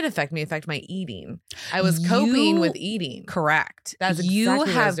 And it did affect me, affect my eating. I was coping with eating. Correct. That's exactly what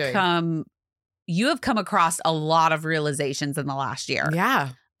I was doing. You have come across a lot of realizations in the last year. Yeah.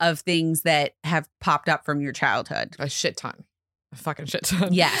 Of things that have popped up from your childhood. A shit ton. A fucking shit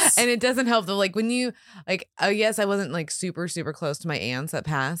ton. Yes. And it doesn't help though. Like when you like, oh yes, I wasn't like super, super close to my aunts that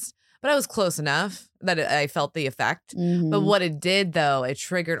passed, but I was close enough that I felt the effect. But what it did though, it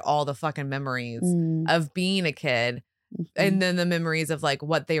triggered all the fucking memories of being a kid. And then the memories of like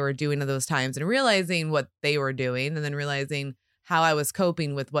what they were doing at those times and realizing what they were doing, and then realizing how I was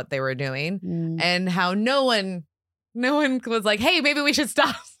coping with what they were doing and how no one was like, hey, maybe we should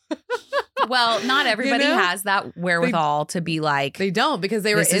stop. Well, not everybody has that wherewithal to be like, they don't, because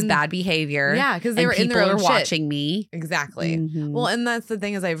they were in bad behavior. Yeah, because they were in their own shit. Watching me. Exactly. Well, and that's the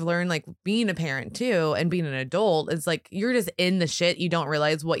thing is I've learned like being a parent too and being an adult is like you're just in the shit. You don't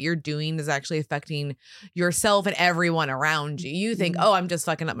realize what you're doing is actually affecting yourself and everyone around you. You think, oh, I'm just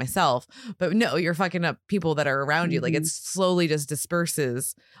fucking up myself. But no, you're fucking up people that are around you. Like it slowly just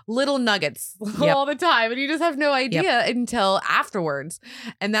disperses little nuggets all the time. And you just have no idea until afterwards.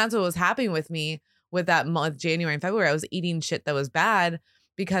 And that's what was happening with me with that month, January and February. I was eating shit that was bad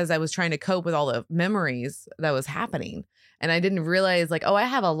because I was trying to cope with all the memories that was happening. And I didn't realize like, oh, I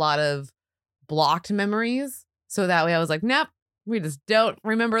have a lot of blocked memories. So that way I was like, nope, we just don't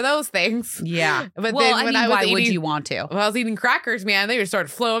remember those things. Yeah. But then when I was why eating, would you want to? When I was eating crackers, man, they just started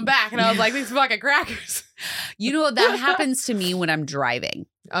flowing back. And I was like, these fucking crackers. You know, that happens to me when I'm driving.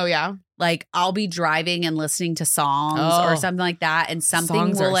 Oh, yeah. Like I'll be driving and listening to songs or something like that. And something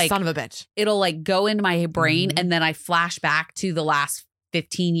songs will like, son of a bitch. It'll like go into my brain and then I flash back to the last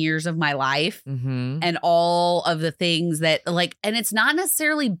 15 years of my life and all of the things that like, and it's not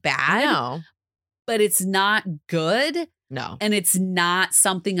necessarily bad, but it's not good. No. And it's not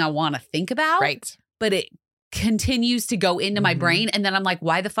something I want to think about. Right. But it continues to go into my brain. And then I'm like,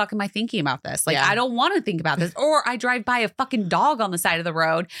 why the fuck am I thinking about this? Like, I don't want to think about this. Or I drive by a fucking dog on the side of the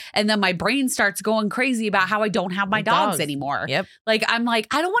road and then my brain starts going crazy about how I don't have my dogs anymore. Yep. Like, I'm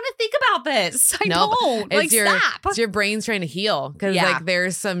like, I don't want to think about this. I don't. Like, stop. It's your brain's trying to heal because like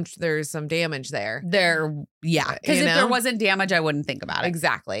there's some damage there. Because if there wasn't damage, I wouldn't think about it.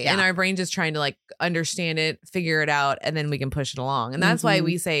 Exactly. And our brain just trying to like understand it, figure it out, and then we can push it along. And that's why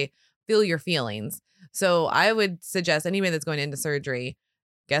we say, feel your feelings. So I would suggest anybody that's going into surgery,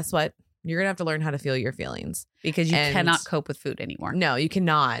 guess what? You're going to have to learn how to feel your feelings. Because you cannot cope with food anymore. No, you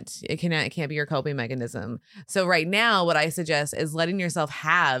cannot. It can't be your coping mechanism. So right now, what I suggest is letting yourself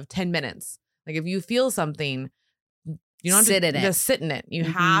have 10 minutes. Like if you feel something, you don't have to just sit in it. You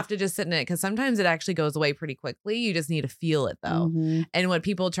have to just sit in it because sometimes it actually goes away pretty quickly. You just need to feel it though. And what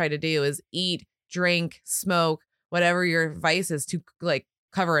people try to do is eat, drink, smoke, whatever your vice is to like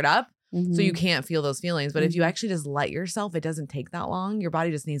cover it up. So you can't feel those feelings. But if you actually just let yourself, it doesn't take that long. Your body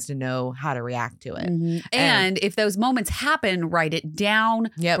just needs to know how to react to it. And if those moments happen, write it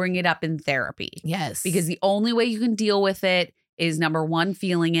down, bring it up in therapy. Yes. Because the only way you can deal with it is number one,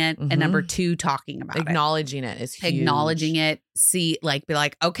 feeling it, and number two, talking about Acknowledging it is huge. Acknowledging it. Be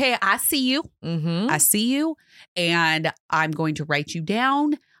like, okay, I see you. I see you. And I'm going to write you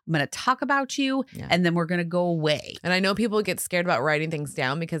down. I'm going to talk about you and then we're going to go away. And I know people get scared about writing things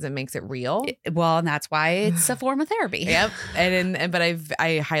down because it makes it real. And that's why it's a form of therapy. Yep. But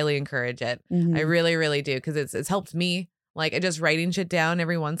I highly encourage it. I really, really do. Cause it's helped me. Like just writing shit down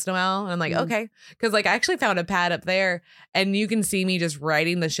every once in a while. And I'm like, okay. Cause like I actually found a pad up there and you can see me just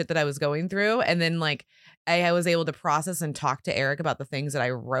writing the shit that I was going through. And then like I was able to process and talk to Eric about the things that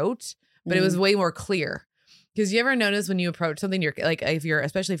I wrote, but it was way more clear. Because you ever notice when you approach something, you're like,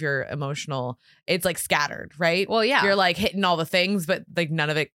 especially if you're emotional, it's like scattered, right? Well, yeah. You're like hitting all the things, but like none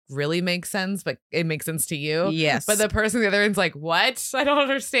of it really makes sense, but it makes sense to you. Yes. But the person on the other end's like, what? I don't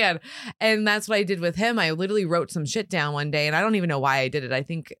understand. And that's what I did with him. I literally wrote some shit down one day and I don't even know why I did it. I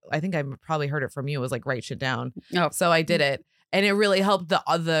think I probably heard it from you. It was like, write shit down. Oh. So I did it. And it really helped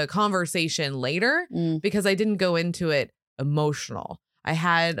the conversation later because I didn't go into it emotional.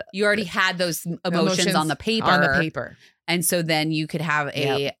 You already had those emotions on the paper. And so then you could have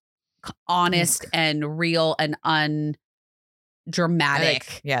a honest and real and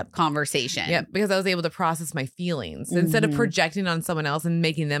undramatic conversation. Yeah, because I was able to process my feelings. Instead of projecting on someone else and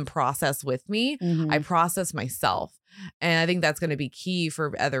making them process with me, I process myself. And I think that's going to be key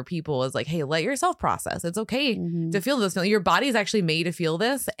for other people is like, hey, let yourself process. It's okay to feel this. Your body's actually made to feel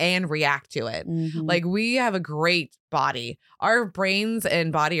this and react to it. Like we have a great body. Our brains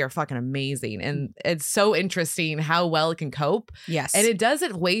and body are fucking amazing. And it's so interesting how well it can cope. Yes. And it does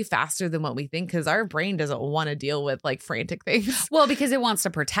it way faster than what we think because our brain doesn't want to deal with like frantic things. Well, because it wants to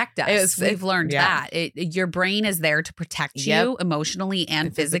protect us. We've learned that. Your brain is there to protect you emotionally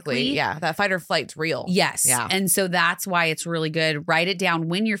and physically. Yeah. That fight or flight's real. Yes. Yeah. And so that's why it's really good. Write it down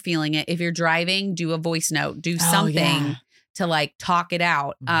when you're feeling it. If you're driving, do a voice note, do something to like talk it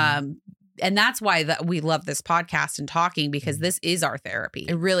out. And that's why we love this podcast and talking because this is our therapy.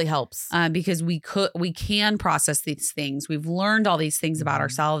 It really helps. Because we can process these things. We've learned all these things about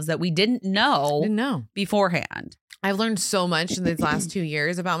ourselves that we didn't know beforehand. I've learned so much in these last 2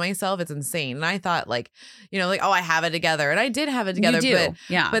 years about myself. It's insane. And I thought like, oh, I have it together. And I did have it together. You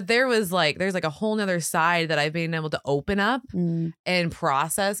do. But there's like a whole nother side that I've been able to open up and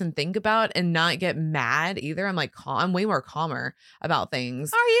process and think about and not get mad either. I'm like, I'm way more calmer about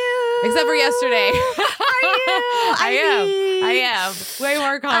things. Are you? Except for yesterday. Are you? I am way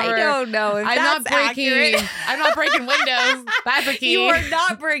more calmer. I don't know if I'm not breaking windows. That's a key. You are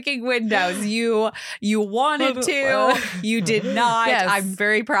not breaking windows. You wanted to. You did not. Yes. I'm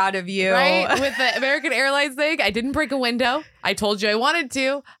very proud of you. Right? With the American Airlines thing, I didn't break a window. I told you I wanted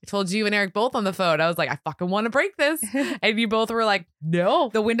to. I told you and Eric both on the phone. I was like, I fucking want to break this. And you both were like, no.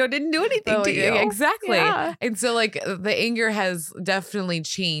 The window didn't do anything to you. Exactly. Yeah. And so like the anger has definitely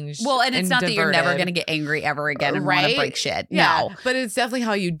changed. Well, and it's not that you're never going to get angry ever again and want to break shit. Yeah. No. But it's definitely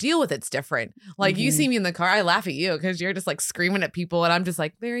how you deal with it's different. Like you see me in the car, I laugh at you because you're just like screaming at people and I'm just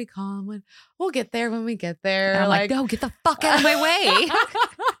like very calm. We'll get there when we get there. And I'm like, no, get the fuck out of my way.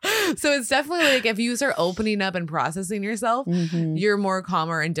 So it's definitely like if you start opening up and processing yourself, you're more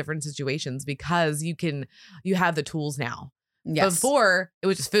calmer in different situations because you have the tools now. Yes. Before it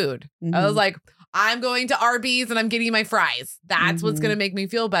was just food. I was like, I'm going to Arby's and I'm getting my fries. That's what's going to make me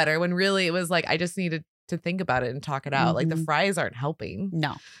feel better. When really it was like, I just needed to think about it and talk it out. Like the fries aren't helping.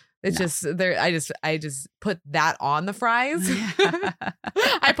 No. It's just there. I just put that on the fries.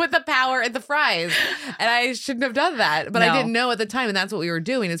 I put the power in the fries, and I shouldn't have done that. But I didn't know at the time, and that's what we were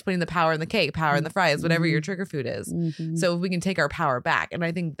doing: is putting the power in the cake, power in the fries, whatever your trigger food is. So we can take our power back, and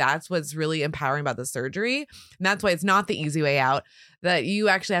I think that's what's really empowering about the surgery, and that's why it's not the easy way out. That you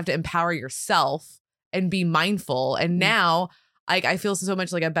actually have to empower yourself and be mindful. And now, I feel so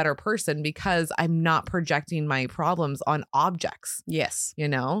much like a better person because I'm not projecting my problems on objects. Yes. You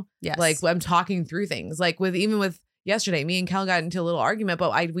know? Yes. Like I'm talking through things. Like even with yesterday, me and Kel got into a little argument,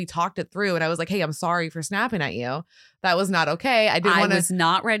 but we talked it through and I was like, hey, I'm sorry for snapping at you. That was not okay. I was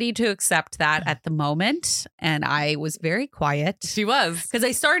not ready to accept that at the moment. And I was very quiet. She was. Because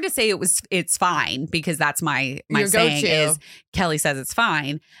I started to say it's fine because that's my saying is Kelly says it's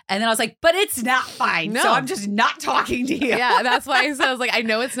fine. And then I was like, but it's not fine. No. So I'm just not talking to you. Yeah, that's why I said, I was like, I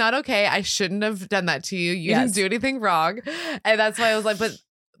know it's not okay. I shouldn't have done that to you. You didn't do anything wrong. And that's why I was like,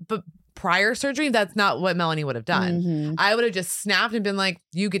 but prior surgery, that's not what Melanie would have done. I would have just snapped and been like,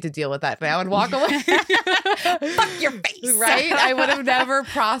 you get to deal with that now and walk away. Fuck your face. Right? I would have never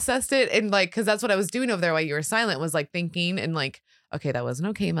processed it. And like, because that's what I was doing over there while you were silent, was like thinking and like, okay, that wasn't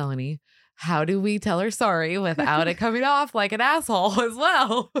okay, Melanie. How do we tell her sorry without it coming off like an asshole as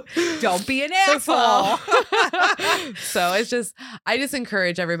well? Don't be an asshole. So I just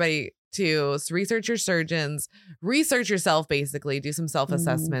encourage everybody to research your surgeons, research yourself, basically do some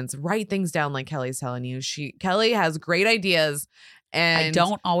self-assessments, write things down like Kelly's telling you. Kelly has great ideas. And I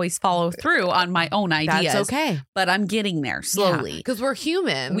don't always follow through on my own ideas. That's okay. But I'm getting there slowly. Because we're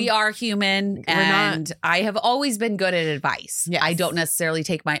human. We are human. And I have always been good at advice. Yes. I don't necessarily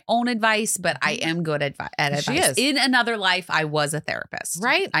take my own advice, but I am good at advice. She is. In another life, I was a therapist.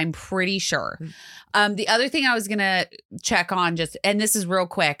 Right. I'm pretty sure. The other thing I was going to check on and this is real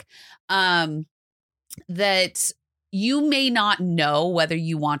quick, that you may not know whether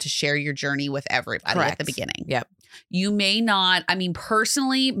you want to share your journey with everybody at the beginning. Yep. You may not. I mean,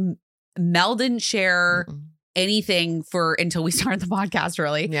 personally, Mel didn't share anything until we started the podcast,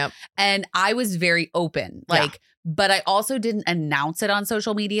 really. Yep. And I was very open. But I also didn't announce it on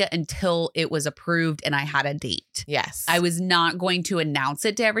social media until it was approved and I had a date. Yes. I was not going to announce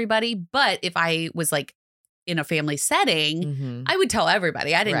it to everybody. But if I was like in a family setting, I would tell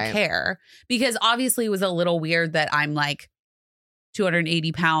everybody. I didn't care because obviously it was a little weird that I'm like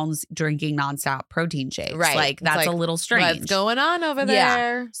 280 pounds drinking nonstop protein shakes. Right. Like that's a little strange. What's going on over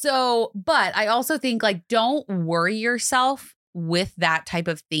there? Yeah. So, but I also think like, don't worry yourself with that type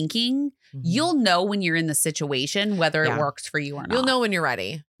of thinking. You'll know when you're in the situation, whether it works for you or not. You'll know when you're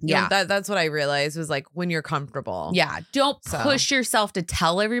ready. Yeah. That's what I realized was like when you're comfortable. Yeah. Don't push yourself to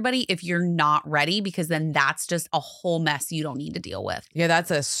tell everybody if you're not ready, because then that's just a whole mess you don't need to deal with. Yeah.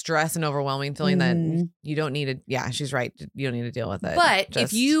 That's a stress and overwhelming feeling that you don't need to. Yeah, she's right. You don't need to deal with it. But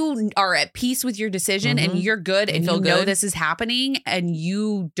if you are at peace with your decision and you're good and you know this is happening and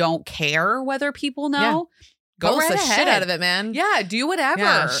you don't care whether people know, go right ahead. Shit out of it, man. Yeah, do whatever.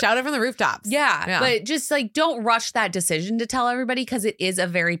 Yeah, shout it from the rooftops. Yeah, but just like don't rush that decision to tell everybody because it is a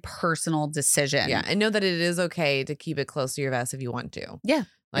very personal decision. Yeah, and know that it is okay to keep it close to your vest if you want to. Yeah,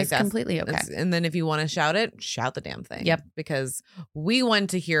 like it's completely okay. And then if you want to shout it, shout the damn thing. Yep. Because we want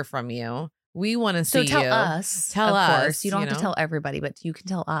to hear from you. We want to see you. So tell us. Tell us. Of course, you don't have to tell everybody, but you can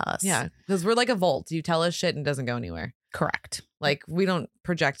tell us. Yeah, because we're like a vault. You tell us shit and it doesn't go anywhere. Correct. Like we don't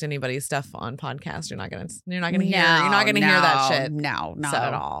project anybody's stuff on podcast. You're not gonna hear that shit. No, not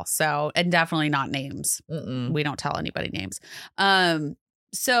at all. So, and definitely not names. We don't tell anybody names.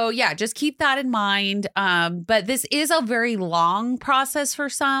 So yeah, just keep that in mind. But this is a very long process for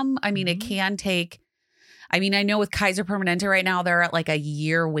some. I mean, it can take, I know with Kaiser Permanente right now, they're at like a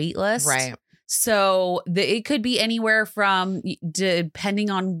year wait list. Right. So it could be anywhere from, depending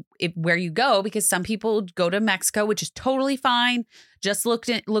on where you go, because some people go to Mexico, which is totally fine. Just look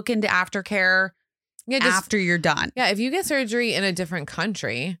into aftercare after you're done. Yeah, if you get surgery in a different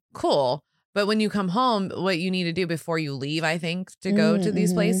country, cool. But when you come home, what you need to do before you leave, I think, to go to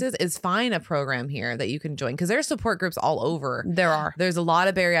these places is find a program here that you can join. Because there's support groups all over. There's a lot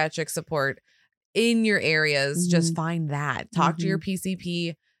of bariatric support in your areas. Just find that. Talk to your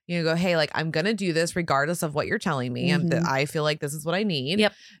PCP. Go, hey, like, I'm going to do this regardless of what you're telling me. I feel like this is what I need.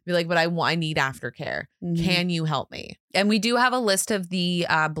 Yep. Be like, but I need aftercare. Can you help me? And we do have a list of the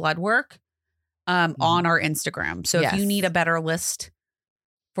blood work on our Instagram. So if you need a better list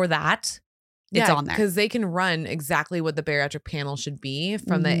for that, it's on there. Because they can run exactly what the bariatric panel should be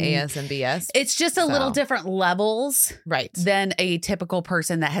from the ASMBS. It's just a little different levels than a typical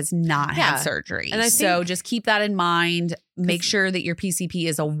person that has not had surgery. And so just keep that in mind. Make sure that your PCP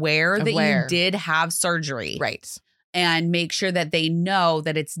is aware that you did have surgery. Right. and make sure that they know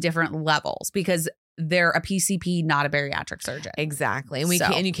that it's different levels because they're a PCP, not a bariatric surgeon. Exactly.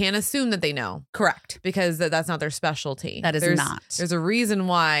 And you can't assume that they know. Correct. Because that's not their specialty. That is not. There's a reason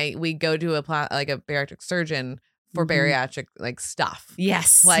why we go to a bariatric surgeon for bariatric stuff.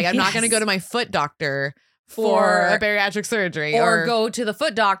 Yes. I'm not going to go to my foot doctor for a bariatric surgery or go to the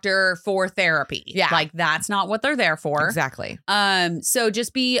foot doctor for therapy. Yeah. That's not what they're there for. Exactly. So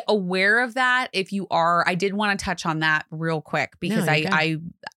just be aware of that. If you are, I did want to touch on that real quick because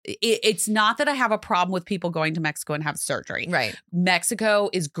it's not that I have a problem with people going to Mexico and have surgery. Right. Mexico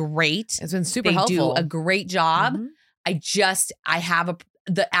is great. It's been super helpful. They do a great job. Mm-hmm.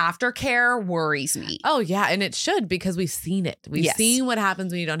 The aftercare worries me. Oh, yeah. And it should because we've seen it. We've seen what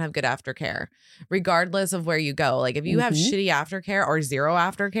happens when you don't have good aftercare, regardless of where you go. If you have shitty aftercare or zero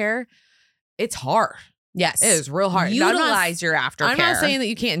aftercare, it's hard. Yes. It is real hard. Utilize your aftercare. I'm not saying that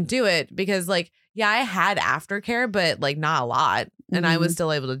you can't do it because I had aftercare, but not a lot. And I was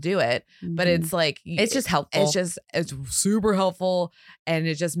still able to do it. But it's it's just helpful. It's super helpful. And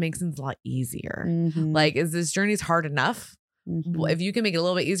it just makes things a lot easier. Mm-hmm. Is this journey's hard enough? Mm-hmm. If you can make it a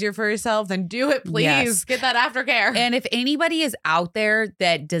little bit easier for yourself, then do it, please. Yes. Get that aftercare. And if anybody is out there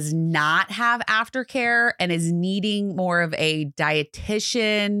that does not have aftercare and is needing more of a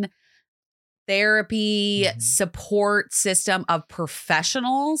dietitian, therapy, support system of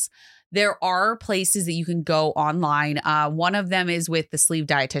professionals, there are places that you can go online. One of them is with the Sleeve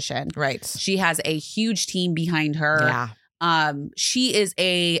Dietitian. Right. She has a huge team behind her. Yeah. She is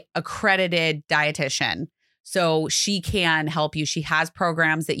a accredited dietitian. So she can help you. She has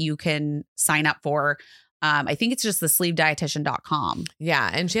programs that you can sign up for. I think it's just the sleevedietitian.com. Yeah.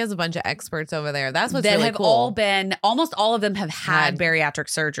 And she has a bunch of experts over there. That's what's that really have cool. Almost all of them have had bariatric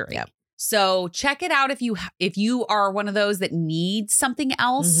surgery. Yep. So check it out if you are one of those that needs something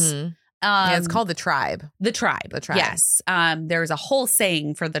else. Mm-hmm. It's called the Tribe. The Tribe. Yes. There's a whole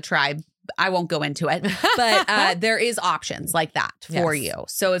saying for the Tribe. I won't go into it, but there is options like that for you.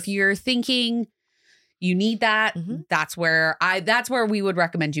 So if you're thinking you need that, that's where we would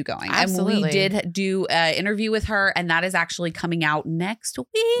recommend you going. Absolutely. And we did do an interview with her, and that is actually coming out next week.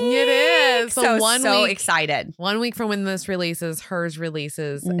 It is. So 1 week. Excited. 1 week from when this releases, hers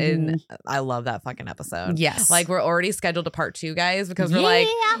releases. And I love that fucking episode. Yes. We're already scheduled a part 2, guys, because we're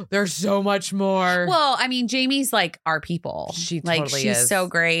there's so much more. Well, I mean, Jamie's our people. She totally is. She's so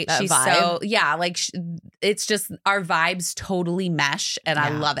great. That she's vibe. It's just our vibes totally mesh, and I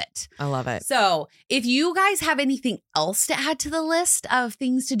love it. I love it. So if you guys have anything else to add to the list of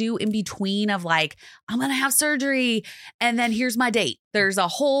things to do in between of I'm going to have surgery and then here's my date. There's a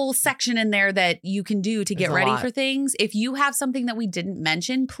whole section in there that you can do to get ready for things. If you have something that we didn't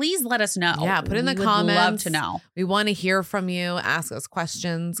mention, please let us know. Yeah, put in the comments. We'd love to know. We want to hear from you. Ask us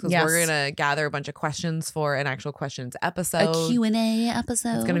questions because we're going to gather a bunch of questions for an actual questions episode. A Q&A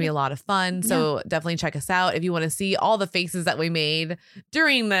episode. It's going to be a lot of fun. So definitely check us out if you want to see all the faces that we made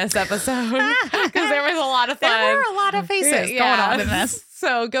during this episode because there was a lot of fun. There were a lot of faces going on in this.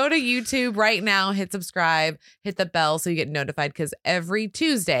 So go to YouTube right now, hit subscribe, hit the bell so you get notified because every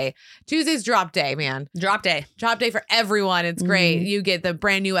Tuesday's drop day, man. Drop day for everyone. It's great. You get the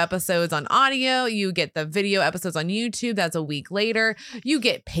brand new episodes on audio. You get the video episodes on YouTube. That's a week later. You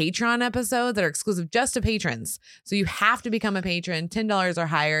get Patreon episodes that are exclusive just to patrons. So you have to become a patron, $10 or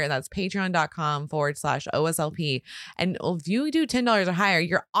higher. And that's patreon.com/OSLP. And if you do $10 or higher,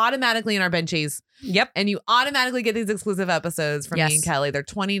 you're automatically in our benchies. Yep. And you automatically get these exclusive episodes from me and Kelly. They're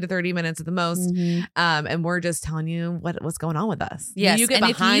 20 to 30 minutes at the most. And we're just telling you what's going on with us. Yes. You get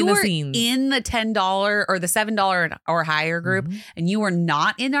and behind the scenes. In the $10 or the $7 or higher group and you are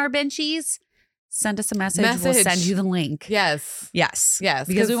not in our benchies, send us a message. We'll send you the link. Yes.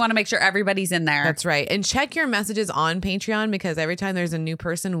 Because we want to make sure everybody's in there. That's right. And check your messages on Patreon because every time there's a new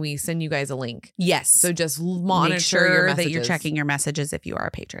person, we send you guys a link. Yes. So just monitor make sure your messages. that you're checking your messages if you are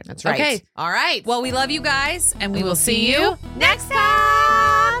a patron. That's right. Okay. All right. Well, we love you guys and we will see you next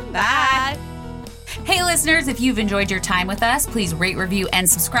time. Bye. Hey, listeners, if you've enjoyed your time with us, please rate, review, and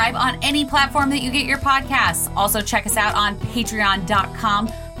subscribe on any platform that you get your podcasts. Also, check us out on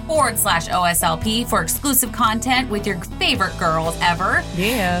patreon.com/OSLP for exclusive content with your favorite girls ever.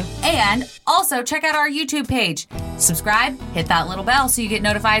 Yeah. And also check out our YouTube page. Subscribe, hit that little bell so you get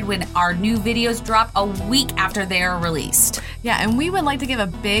notified when our new videos drop a week after they are released. Yeah, and we would like to give a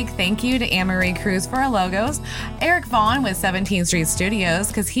big thank you to Anne-Marie Cruz for our logos, Eric Vaughn with 17th Street Studios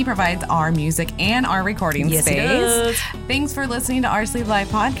because he provides our music and our recording space. He does. Thanks for listening to our Sleeve Life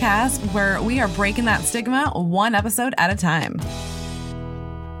podcast where we are breaking that stigma one episode at a time.